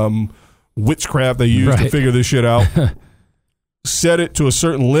 witchcraft they use to figure this shit out. Set it to a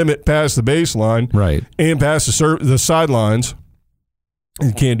certain limit past the baseline and past the sidelines.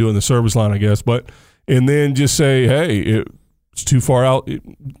 You can't do it in the service line, I guess, and then just say, hey, it's too far out,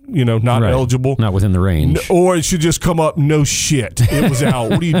 not eligible. Not within the range. Or it should just come up, no shit, it was out.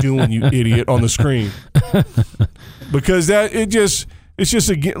 What are you doing, you idiot, on the screen? Because it's just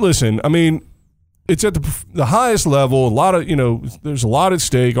listen, I mean, it's at the highest level, a lot of, there's a lot at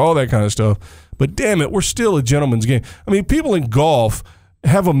stake, all that kind of stuff. But damn it, we're still a gentleman's game. I mean, people in golf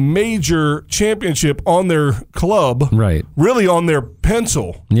have a major championship on their club, really on their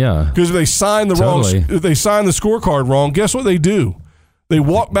pencil. Yeah. Because if they sign the scorecard wrong, guess what they do? They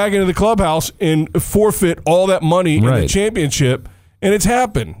walk back into the clubhouse and forfeit all that money in the championship. And it's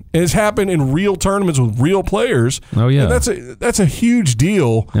happened. And it's happened in real tournaments with real players. Oh, yeah. And that's a huge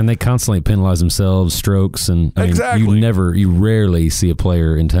deal. And they constantly penalize themselves, strokes, and exactly. You rarely see a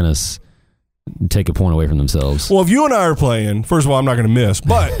player in tennis take a point away from themselves. Well, if you and I are playing, first of all, I'm not going to miss,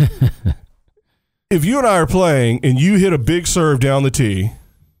 but if you and I are playing and you hit a big serve down the tee,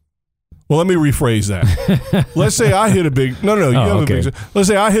 well, let me rephrase that. Let's say I hit a big let's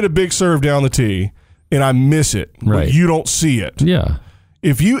say I hit a big serve down the tee and I miss it, but you don't see it. Yeah.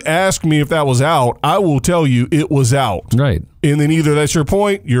 If you ask me if that was out, I will tell you it was out. Right. And then either that's your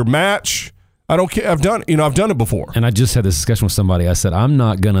point, your match. I don't care. I've done it before. And I just had this discussion with somebody. I said, I'm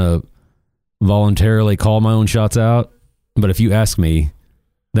not going to voluntarily call my own shots out, but if you ask me,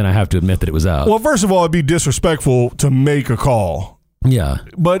 then I have to admit that it was out. Well, first of all, it'd be disrespectful to make a call. Yeah.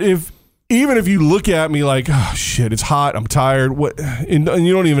 But even if you look at me like, oh shit, it's hot, I'm tired, and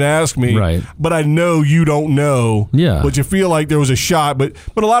you don't even ask me, right? But I know you don't know, but you feel like there was a shot. But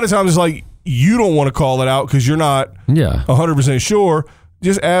a lot of times it's like you don't want to call it out because you're not 100% sure.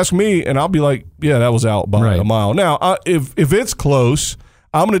 just ask me, and I'll be like, yeah, that was out by a mile. Now, if it's close,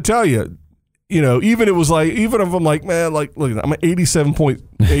 I'm going to tell you, even if I'm like, man, like, look, I'm at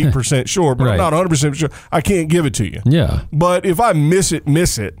 87.8% sure, but I'm not 100% sure, I can't give it to you. Yeah. But if I miss it,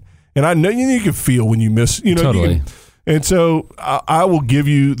 and I know you can feel when you miss, Totally. And so I will give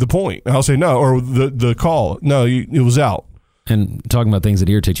you the point. I'll say no, or the call. No, it was out. And talking about things that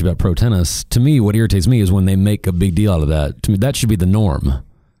irritate you about pro tennis, to me, what irritates me is when they make a big deal out of that. To me, that should be the norm.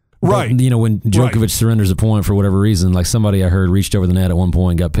 Right. But, when Djokovic surrenders a point for whatever reason, like somebody I heard reached over the net at one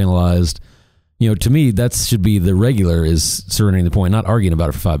point, got penalized. To me, that should be the regular, is surrendering the point, not arguing about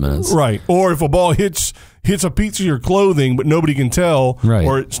it for 5 minutes. Right. Or if a ball hits a piece of your clothing, but nobody can tell,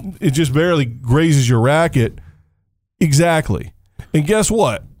 or it just barely grazes your racket. Exactly. And guess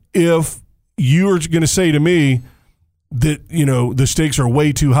what? If you're going to say to me that, the stakes are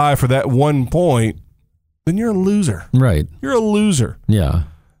way too high for that 1 point, then you're a loser. Right. You're a loser. Yeah.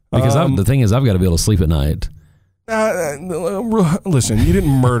 Because the thing is, I've got to be able to sleep at night. Listen, you didn't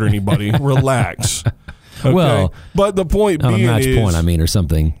murder anybody. Relax. Okay? Well, but the point on being a match point, or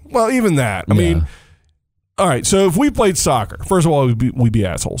something. Well, even that. I mean, all right. So if we played soccer, first of all, we'd be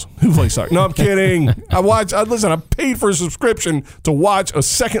assholes. Who plays soccer? No, I'm kidding. Listen, I paid for a subscription to watch a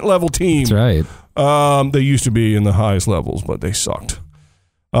second level team. That's right. They used to be in the highest levels, but they sucked.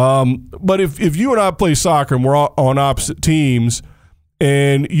 But if you and I play soccer and we're on opposite teams,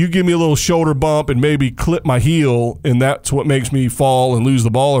 and you give me a little shoulder bump and maybe clip my heel, and that's what makes me fall and lose the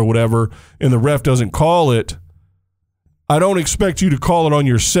ball or whatever, and the ref doesn't call it, I don't expect you to call it on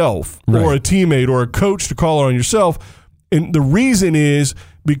yourself, or a teammate or a coach to call it on yourself. And the reason is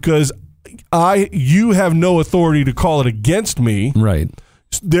because you have no authority to call it against me. Right.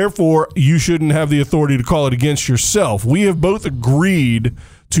 Therefore, you shouldn't have the authority to call it against yourself. We have both agreed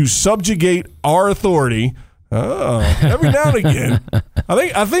to subjugate our authority. Oh, every now and again.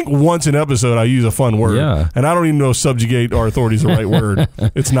 I think once an episode I use a fun word. Yeah. And I don't even know if subjugate our authority is the right word.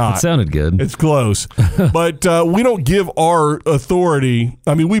 It's not. It sounded good. It's close. But we don't give our authority.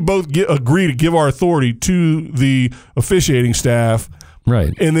 I mean, we both agree to give our authority to the officiating staff.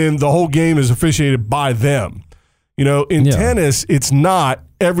 Right. And then the whole game is officiated by them. In tennis, it's not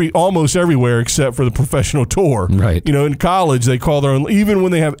almost everywhere except for the professional tour. Right. In college, they call their own, even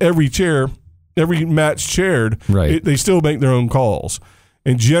when they have every match chaired, they still make their own calls.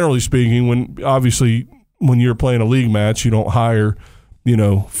 And generally speaking, when you're playing a league match, you don't hire,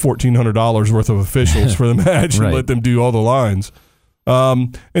 $1,400 worth of officials for the match and let them do all the lines.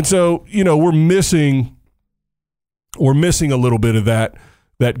 And so, we're missing a little bit of that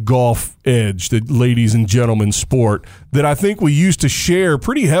golf edge, the ladies and gentlemen sport that I think we used to share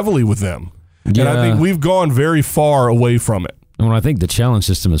pretty heavily with them. Yeah. And I think we've gone very far away from it. Well, I think the challenge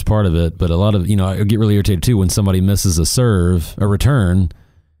system is part of it, but a lot of, I get really irritated too when somebody misses a return,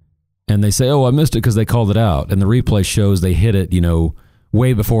 and they say, oh, I missed it because they called it out. And the replay shows they hit it,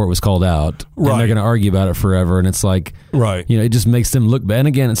 way before it was called out. Right. And they're going to argue about it forever. And it's like, it just makes them look bad. And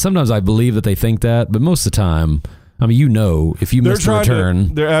again, sometimes I believe that they think that, but most of the time, if you missed a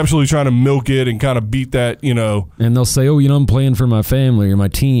return. They're absolutely trying to milk it and kind of beat that, And they'll say, oh, I'm playing for my family or my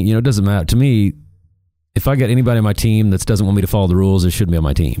team. It doesn't matter. To me, if I get anybody on my team that doesn't want me to follow the rules, it shouldn't be on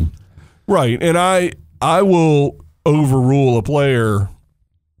my team. Right. And I will overrule a player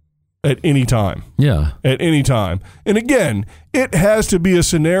at any time. Yeah. At any time. And again, it has to be a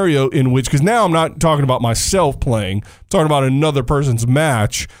scenario in which, because now I'm not talking about myself playing, I'm talking about another person's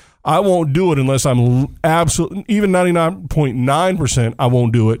match. I won't do it unless I'm absolutely, even 99.9%, I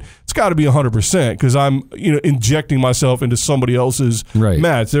won't do it. It's got to be 100% because I'm, injecting myself into somebody else's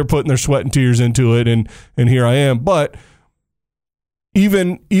match. They're putting their sweat and tears into it, and here I am. But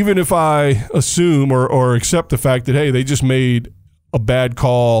even if I assume or accept the fact that, hey, they just made a bad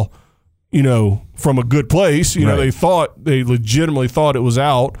call, from a good place, they legitimately thought it was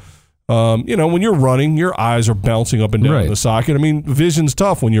out. When you're running, your eyes are bouncing up and down in the socket. I mean, vision's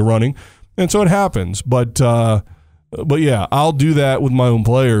tough when you're running, and so it happens. But yeah, I'll do that with my own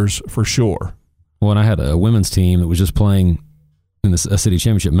players for sure. Well, and I had a women's team that was just playing in a city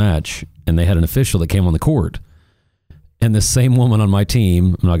championship match, and they had an official that came on the court. And the same woman on my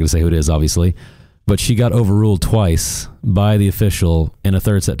team, I'm not going to say who it is, obviously, but she got overruled twice by the official in a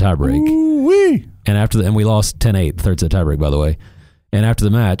third set tiebreak. Ooh-wee. And we lost 10-8, third set tiebreak, by the way. And after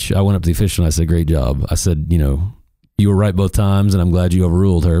the match, I went up to the official and I said, great job. I said, you were right both times, and I'm glad you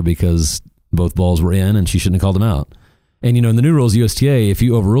overruled her because both balls were in and she shouldn't have called them out. And, in the new rules, USTA, if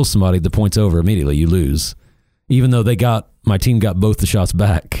you overrule somebody, the point's over immediately. You lose. Even though my team got both the shots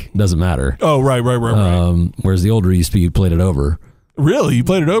back. Doesn't matter. Oh, right. Whereas the older used to be, you played it over. Really? You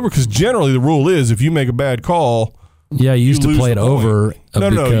played it over? Because generally the rule is if you make a bad call, Yeah, you used to play it over.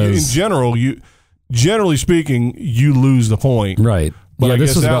 In general, generally speaking, you lose the point. Right. But yeah,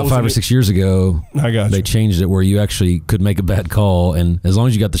 this was about 5 or 6 years ago. I got you. They changed it where you actually could make a bad call, and as long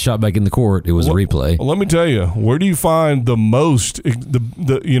as you got the shot back in the court, it was a replay. Well, let me tell you, where do you find the most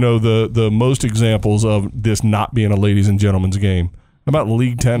the most examples of this not being a ladies and gentlemen's game? How about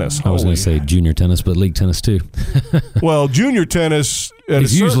league tennis? I was going to say junior tennis, but league tennis too. Well, junior tennis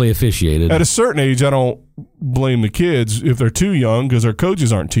is usually officiated. At a certain age, I don't blame the kids if they're too young because their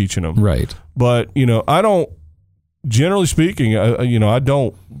coaches aren't teaching them. Right. But I don't. Generally speaking, I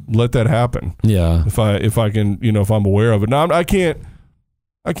don't let that happen. Yeah. If I can, if I'm aware of it. Now, I can't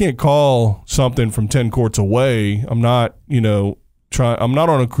call something from 10 courts away. I'm not, I'm not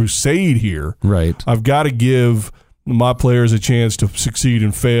on a crusade here. Right. I've got to give my players a chance to succeed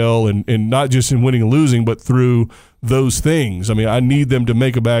and fail, and not just in winning and losing, but through those things. I mean, I need them to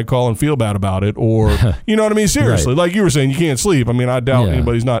make a bad call and feel bad about it, or you know what I mean? Seriously, right. Like you were saying, you can't sleep. I mean, I doubt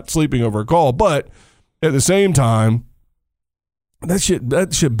anybody's not sleeping over a call, but at the same time, that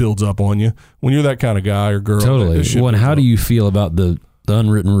shit builds up on you when you're that kind of guy or girl. Totally. Well, and how do you feel about the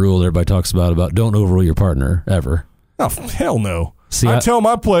unwritten rule that everybody talks about don't overrule your partner ever? Oh, hell no. See, I tell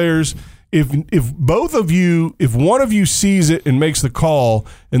my players, if one of you sees it and makes the call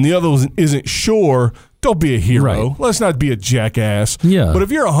and the other one isn't sure, don't be a hero. Right. Let's not be a jackass. Yeah. But if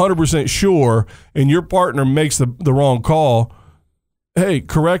you're 100% sure and your partner makes the wrong call, hey,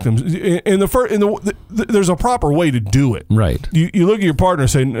 correct them. There's a proper way to do it. Right. You look at your partner and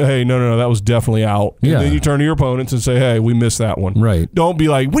say, hey, no, that was definitely out. And then you turn to your opponents and say, hey, we missed that one. Right. Don't be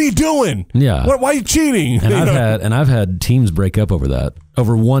like, what are you doing? Yeah. Why are you cheating? And I've had teams break up over that,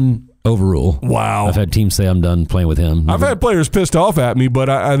 over one overrule. Wow. I've had teams say I'm done playing with him. I've had players pissed off at me, but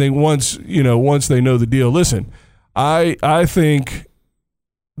I think once they know the deal, listen, I think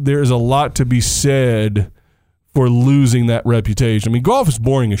there's a lot to be said for losing that reputation. I mean, golf is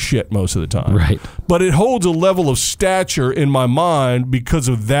boring as shit most of the time. Right. But it holds a level of stature in my mind because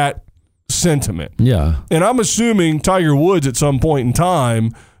of that sentiment. Yeah. And I'm assuming Tiger Woods at some point in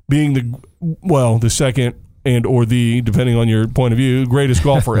time being the second and or depending on your point of view, greatest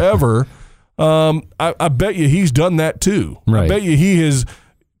golfer ever, I bet you he's done that too. Right. I bet you he has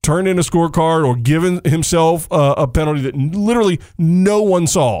turned in a scorecard or given himself a penalty that literally no one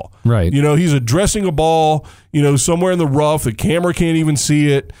saw. Right. He's addressing a ball, somewhere in the rough. The camera can't even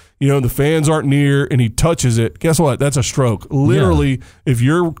see it. The fans aren't near, and he touches it. Guess what? That's a stroke. Literally, if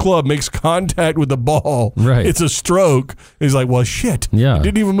your club makes contact with the ball, right. It's a stroke. He's like, well, shit. Yeah. It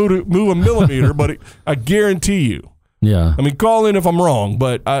didn't even move a millimeter, but I guarantee you. Yeah. I mean, call in if I'm wrong,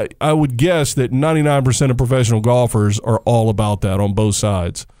 but I would guess that 99% of professional golfers are all about that on both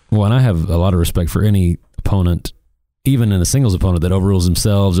sides. Well, and I have a lot of respect for any opponent, even in a singles opponent, that overrules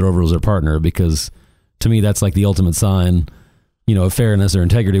themselves or overrules their partner, because to me, that's like the ultimate sign, of fairness or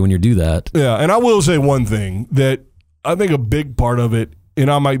integrity when you do that. Yeah, and I will say one thing, that I think a big part of it, and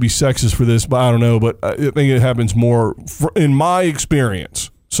I might be sexist for this, but I don't know, but I think it happens more in my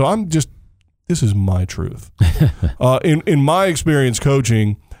experience. So this is my truth. In my experience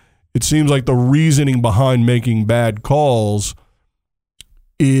coaching, it seems like the reasoning behind making bad calls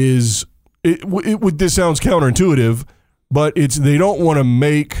is this sounds counterintuitive, but they don't want to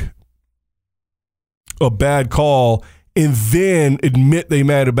make a bad call and then admit they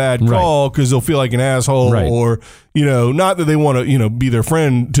made a bad call because they'll feel like an asshole, right. Or not that they want to be their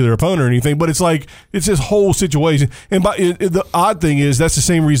friend to their opponent or anything, but it's like it's this whole situation. And the odd thing is that's the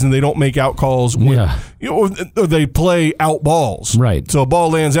same reason they don't make out calls or they play out balls, right? So a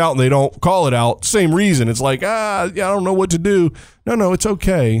ball lands out and they don't call it out. Same reason. It's like I don't know what to do. No, it's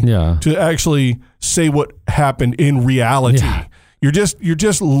okay to actually say what happened in reality. Yeah. You're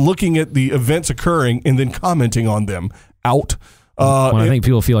just looking at the events occurring and then commenting on them out. I think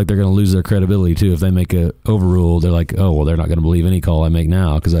people feel like they're going to lose their credibility too if they make a overrule. They're like, oh well, they're not going to believe any call I make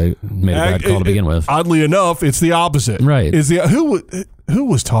now because I made a bad call to begin with. Oddly enough, it's the opposite. Right? Who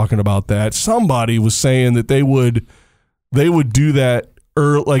was talking about that? Somebody was saying that they would do that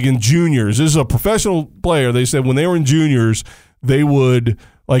like in juniors. This is a professional player. They said when they were in juniors, they would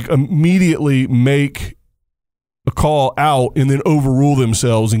like immediately make a call out and then overrule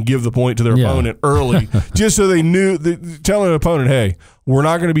themselves and give the point to their opponent early, just so they knew, telling the opponent, hey, we're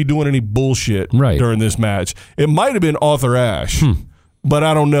not going to be doing any bullshit during this match. It might have been Arthur Ashe, but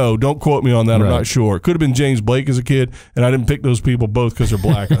I don't know. Don't quote me on that. I'm not sure. It could have been James Blake as a kid, and I didn't pick those people both because they're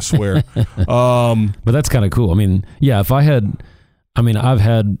black, I swear. But that's kind of cool. I mean, I've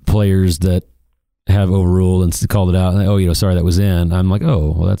had players that have overruled and called it out. And, oh, sorry, that was in. I'm like,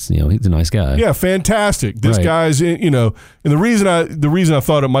 oh, well, that's, he's a nice guy. Yeah, fantastic. This Right. guy's, and the reason I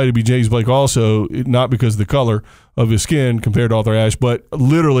thought it might be James Blake also, not because of the color of his skin compared to Arthur Ashe, but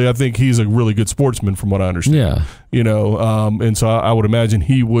literally I think he's a really good sportsman from what I understand. Yeah. And so I would imagine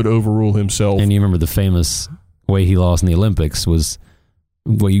he would overrule himself. And you remember the famous way he lost in the Olympics was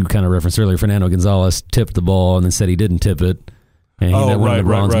what you kind of referenced earlier. Fernando Gonzalez tipped the ball and then said he didn't tip it. And he won the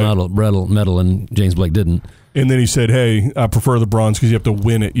bronze medal, and James Blake didn't. And then he said, hey, I prefer the bronze because you have to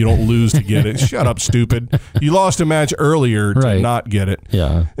win it. You don't lose to get it. Shut up, stupid. You lost a match earlier to not get it.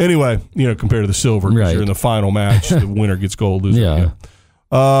 Yeah. Anyway, compared to the silver, because you're in the final match, the winner gets gold, loser.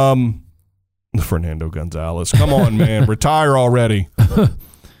 Yeah. Fernando Gonzalez. Come on, man. Retire already.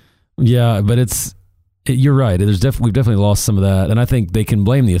 Yeah, but you're right. We've definitely lost some of that. And I think they can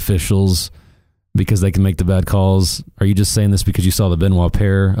blame the officials because they can make the bad calls. Are you just saying this because you saw the Benoit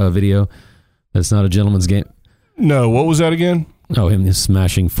Paire video? That's not a gentleman's game? No, what was that again? Oh, him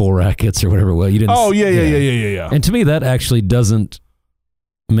smashing 4 rackets or whatever it was. You didn't. Oh, yeah. And to me, that actually doesn't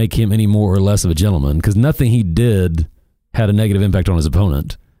make him any more or less of a gentleman because nothing he did had a negative impact on his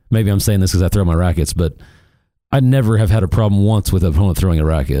opponent. Maybe I'm saying this because I throw my rackets, but I never have had a problem once with an opponent throwing a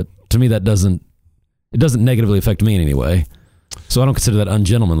racket. To me, it doesn't negatively affect me in any way. So I don't consider that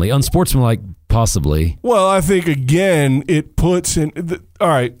ungentlemanly. Unsportsmanlike, possibly. Well, I think, again, it puts in... all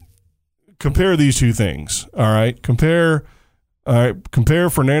right, compare these two things. All right? Compare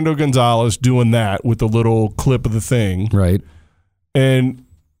Fernando Gonzalez doing that with the little clip of the thing. Right. And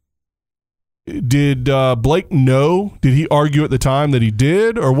did Blake know? Did he argue at the time that he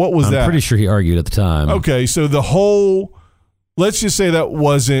did? Or what was that? I'm pretty sure he argued at the time. Okay, so the whole... Let's just say that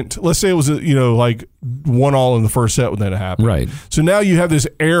wasn't. Let's say it was like 1-1 in the first set when that happened. Right. So now you have this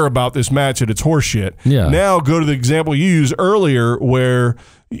air about this match that it's horseshit. Yeah. Now go to the example you used earlier where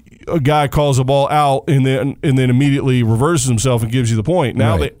a guy calls the ball out and then immediately reverses himself and gives you the point.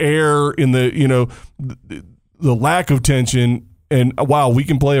 Now the air in the the lack of tension and wow, we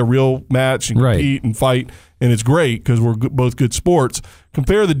can play a real match and compete and fight and it's great because we're both good sports.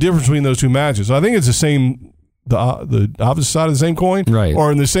 Compare the difference between those two matches. So I think it's the same. The opposite side of the same coin, right?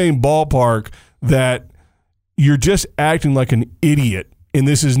 Or in the same ballpark that you're just acting like an idiot, and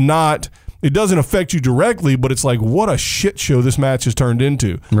this is not. It doesn't affect you directly, but it's like what a shit show this match has turned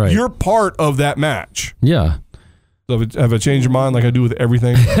into. Right. You're part of that match. Yeah. So have I changed your mind like I do with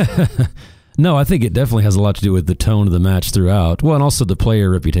everything? No, I think it definitely has a lot to do with the tone of the match throughout. Well, and also the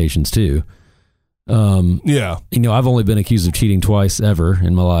player reputations too. Yeah. I've only been accused of cheating twice ever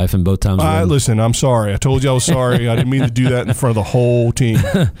in my life, and both times. Listen, I'm sorry. I told you I was sorry. I didn't mean to do that in front of the whole team.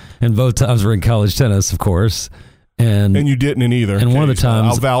 And both times were in college tennis, of course. And you didn't in either. And one of the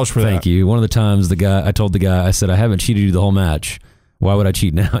times, I'll vouch for that. Thank you. One of the times, I told the guy, I said, I haven't cheated you the whole match. Why would I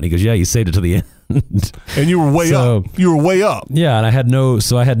cheat now? And he goes, yeah, you saved it to the end. And you were way up. You were way up. Yeah, and I had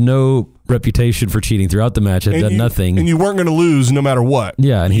no reputation for cheating throughout the match. I'd done nothing. And you weren't going to lose no matter what.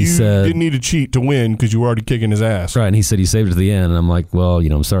 Yeah, and he said... You didn't need to cheat to win because you were already kicking his ass. Right, and he said you saved it to the end. And I'm like, well,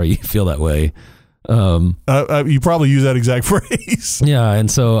 I'm sorry you feel that way. You probably use that exact phrase. Yeah, and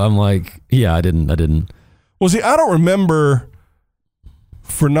so I'm like, yeah, I didn't. Well, see, I don't remember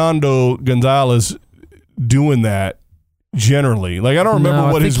Fernando Gonzalez doing that generally. Like, I don't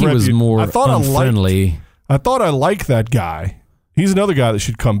remember what his reputation was. More unfriendly. I thought I liked that guy. He's another guy that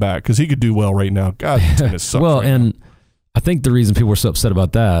should come back because he could do well right now. God, tennis sucks. Well, right and now. I think the reason people are so upset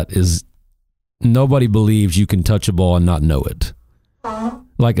about that is nobody believes you can touch a ball and not know it.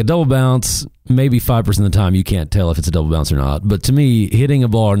 Like a double bounce, maybe 5% of the time you can't tell if it's a double bounce or not. But to me, hitting a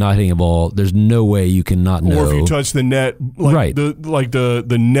ball or not hitting a ball, there's no way you can not know. Or if you touch the net, like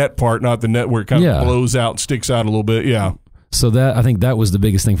the net part, not the net where it kind of blows out and sticks out a little bit. Yeah. So I think that was the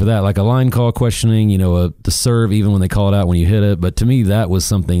biggest thing for that. Like a line call questioning, the serve, even when they call it out when you hit it. But to me, that was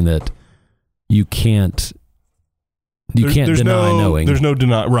something that you can't deny knowing. There's no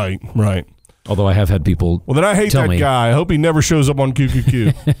deny. Right. Although I have had people. Well, then I hate that guy. I hope he never shows up on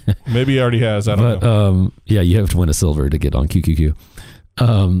QQQ. Maybe he already has. I don't know. Yeah, you have to win a silver to get on QQQ.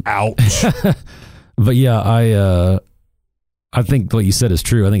 Ouch. But yeah, I think what you said is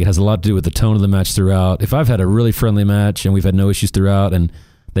true. I think it has a lot to do with the tone of the match throughout. If I've had a really friendly match and we've had no issues throughout and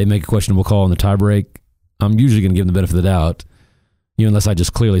they make a questionable call in the tiebreak, I'm usually going to give them the benefit of the doubt, unless I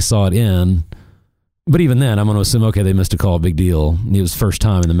just clearly saw it in. But even then, I'm going to assume, okay, they missed a call, big deal. It was first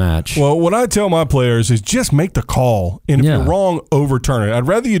time in the match. Well, what I tell my players is just make the call. And if you're wrong, overturn it. I'd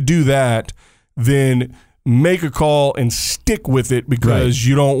rather you do that than make a call and stick with it because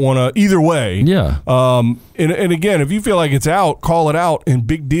you don't want to either way. Yeah. And again, if you feel like it's out, call it out, and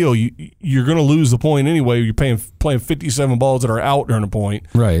big deal. You're going to lose the point anyway. You're playing 57 balls that are out during a point.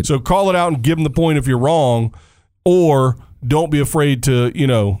 Right. So call it out and give them the point if you're wrong, or don't be afraid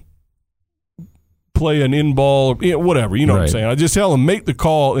to, play an in ball, whatever. You know what I'm saying? I just tell them, make the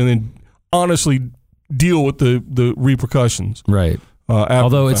call and then honestly deal with the repercussions. Right.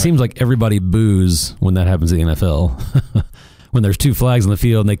 Although it seems like everybody boos when that happens in the NFL. When there's two flags on the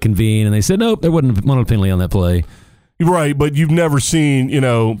field and they convene and they say, nope, there wasn't a penalty on that play. Right, but you've never seen,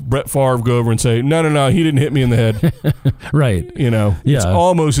 Brett Favre go over and say, no, he didn't hit me in the head. Right. It's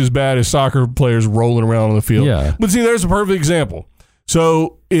almost as bad as soccer players rolling around on the field. Yeah. But see, there's a perfect example.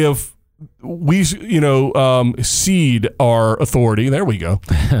 So if we, cede our authority, there we go,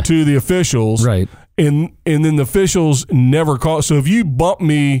 to the officials. Right. And then the officials never call. So if you bump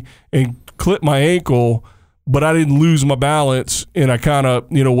me and clip my ankle, but I didn't lose my balance and I kind of,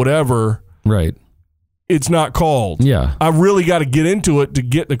 whatever. Right. It's not called. Yeah. I really got to get into it to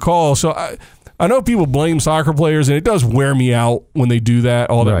get the call. So I know people blame soccer players, and it does wear me out when they do that,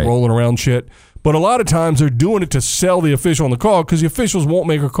 all that rolling around shit. But a lot of times they're doing it to sell the official on the call because the officials won't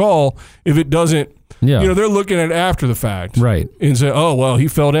make a call if it doesn't. Yeah. They're looking at it after the fact. Right. And say, oh, well, he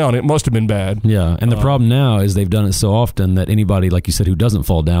fell down. It must have been bad. Yeah. And the problem now is they've done it so often that anybody, like you said, who doesn't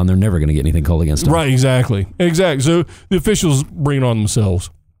fall down, they're never going to get anything called against them. Right, exactly. So the officials bring it on themselves.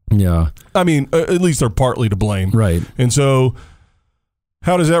 Yeah. I mean, at least they're partly to blame. Right. And so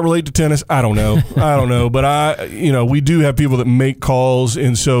how does that relate to tennis? I don't know. But we do have people that make calls.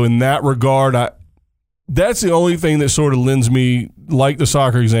 And so in that regard, that's the only thing that sort of lends me, like the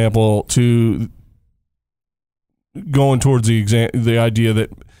soccer example, to going towards the idea that,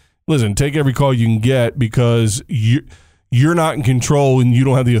 listen, take every call you can get because you're not in control and you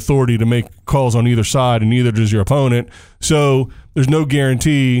don't have the authority to make calls on either side, and neither does your opponent. So there's no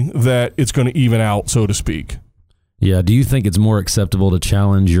guarantee that it's going to even out, so to speak. Yeah. Do you think it's more acceptable to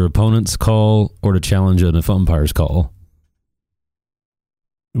challenge your opponent's call or to challenge an umpire's call?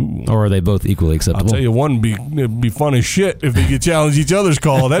 Ooh. Or are they both equally acceptable? I'll tell you, it'd be fun as shit if they could challenge each other's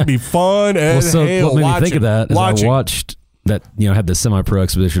call. That'd be fun as hell. What made me think of that is I watched that, had the semi-pro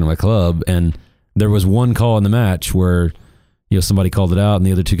exhibition at my club, and there was one call in the match where, somebody called it out, and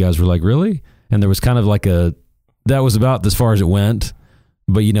the other two guys were like, really? And there was kind of like that was about as far as it went.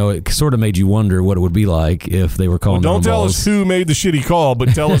 But, it sort of made you wonder what it would be like if they were calling don't tell balls. us who made the shitty call, but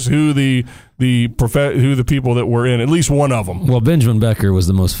tell us who the people that were in, at least one of them. Well, Benjamin Becker was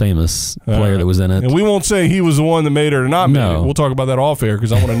the most famous player that was in it. And we won't say he was the one that made it or not made it. We'll talk about that off air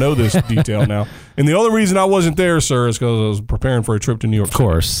because I want to know this detail now. And the only reason I wasn't there, sir, is because I was preparing for a trip to New York City. Of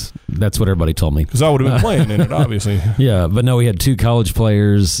course. That's what everybody told me. Because I would have been playing in it, obviously. Yeah, but no, we had two college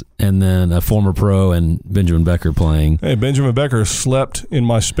players and then a former pro and Benjamin Becker playing. Hey, Benjamin Becker slept in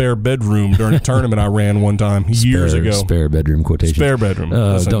my spare bedroom during a tournament I ran one time years ago. Spare bedroom quotation. Spare bedroom.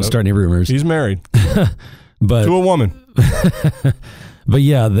 Don't start any rumors. He's married. But to a woman. But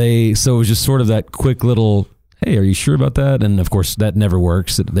yeah, so it was just sort of that quick little, hey, are you sure about that? And of course that never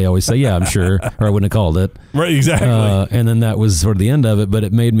works. They always say, yeah, I'm sure, or I wouldn't have called it. Right, exactly. And then that was sort of the end of it, but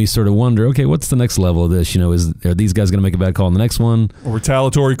it made me sort of wonder, okay, what's the next level of this? Are these guys going to make a bad call on the next one? A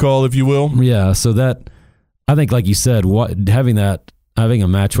retaliatory call, if you will. Yeah, so that, I think like you said, having a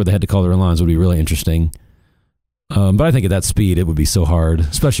match where they had to call their own lines would be really interesting. But I think at that speed, it would be so hard,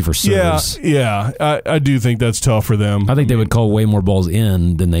 especially for serves. Yeah. I do think that's tough for them. I think they would call way more balls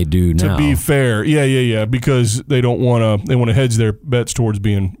in than they do now. To be fair. Yeah. Because they don't want to hedge their bets towards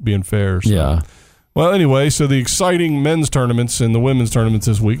being fair. So. Yeah. Well, anyway, so the exciting men's tournaments and the women's tournaments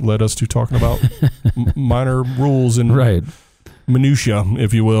this week led us to talking about minor rules and minutia,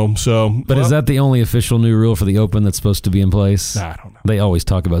 if you will. But is that the only official new rule for the Open that's supposed to be in place? I don't know. They always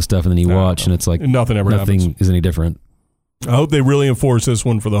talk about stuff, and then you watch, and it's like nothing happens. Is any different. I hope they really enforce this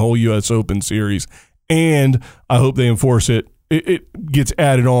one for the whole U.S. Open series, and I hope they enforce it. It gets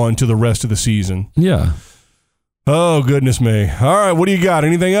added on to the rest of the season. Yeah. Oh, goodness me. All right, what do you got?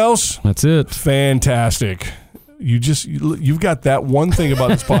 Anything else? That's it. Fantastic. You've got that one thing about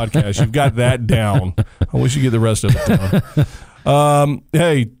this podcast. You've got that down. I wish you get the rest of it down.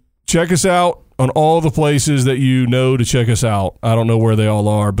 Hey, check us out on all the places that you know to check us out. I don't know where they all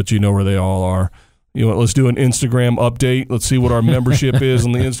are, but you know where they all are. Let's do an Instagram update. Let's see what our membership is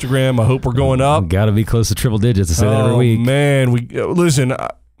on the Instagram. I hope we're going up. Got to be close to triple digits. I say that every week. Man, listen.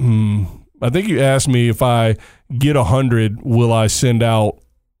 I think you asked me if I get 100, will I send out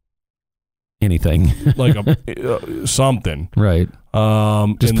anything like something? Right.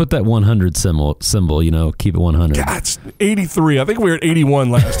 Just put that 100 symbol, keep it 100. God, it's 83. I think we were at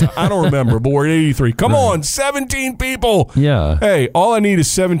 81 last time. I don't remember, but we're at 83. Come on, 17 people. Yeah. Hey, all I need is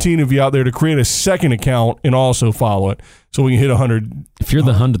 17 of you out there to create a second account and also follow it so we can hit 100. If you're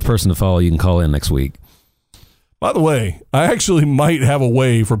the 100th person to follow, you can call in next week. By the way, I actually might have a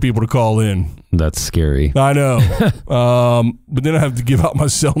way for people to call in. That's scary. I know. But then I have to give out my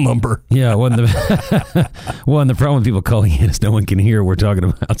cell number. Yeah. And the problem with people calling in is no one can hear what we're talking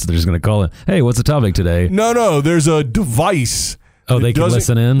about, so they're just going to call in. Hey, what's the topic today? No. There's a device. Oh, they can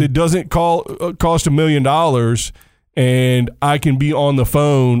listen in? It doesn't cost $1 million, and I can be on the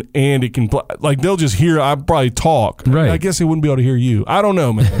phone, and it can they'll just hear. I probably talk. Right. I guess they wouldn't be able to hear you. I don't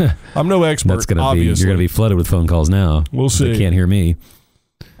know, man. I'm no expert. That's gonna obviously. You're going to be flooded with phone calls now. We'll see. They can't hear me.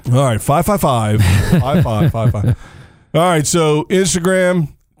 All right, 555-5555. All right, so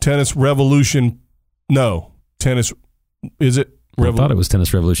Instagram, Tennis Revolution. No, Tennis. Is it? I thought it was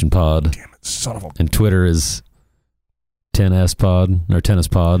Tennis Revolution Pod. Damn it, son of a. And Twitter is 10S Pod or Tennis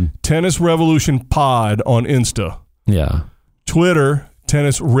Pod. Tennis Revolution Pod on Insta. Yeah. Twitter,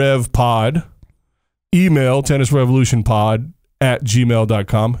 Tennis Rev Pod. Email,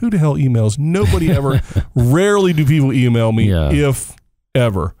 tennisrevolutionpod@gmail.com. Who the hell emails? Nobody ever. Rarely do people email me, if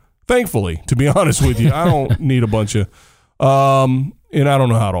ever. Thankfully, to be honest with you, I don't need a bunch of, and I don't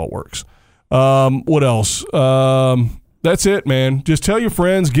know how it all works. What else? That's it, man. Just tell your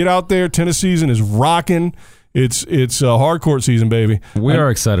friends, get out there. Tennis season is rocking. It's hard court season, baby. We are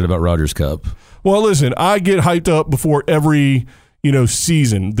excited about Rogers Cup. Well, listen, I get hyped up before every,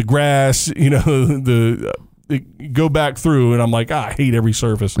 season. The grass, go back through, and I'm like, I hate every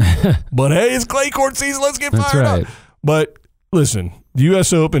surface. But hey, it's clay court season. Let's get fired up. But listen, the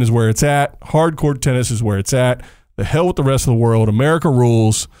U.S. Open is where it's at. Hard court tennis is where it's at. The hell with the rest of the world. America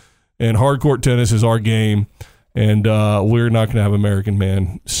rules, and hard court tennis is our game. And we're not going to have American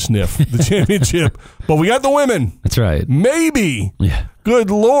man sniff the championship. But we got the women. That's right. Maybe. Yeah.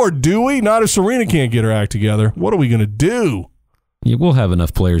 Good Lord, do we? Not if Serena can't get her act together. What are we going to do? Yeah, we'll have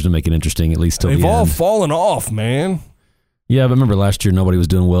enough players to make it interesting, at least till the end. They've all fallen off, man. Yeah, but remember last year nobody was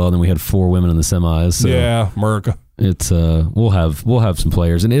doing well, and then we had 4 women in the semis. So yeah, America. It's we'll have some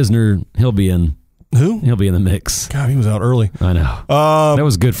players, and Isner, he'll be in. Who? He'll be in the mix. God, he was out early. I know. That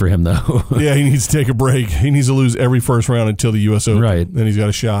was good for him, though. Yeah, he needs to take a break. He needs to lose every first round until the U.S. Open. Right. Then he's got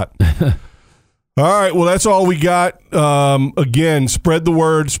a shot. All right, well, that's all we got. Again, spread the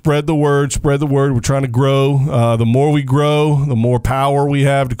word, spread the word, spread the word. We're trying to grow. The more we grow, the more power we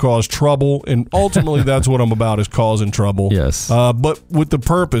have to cause trouble. And ultimately, that's what I'm about, is causing trouble. Yes. But with the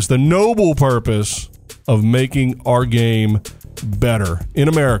purpose, the noble purpose of making our game better in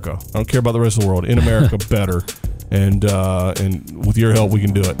America. I don't care about the rest of the world. In America, better. And with your help, we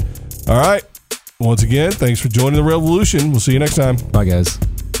can do it. All right. Once again, thanks for joining the revolution. We'll see you next time. Bye, guys.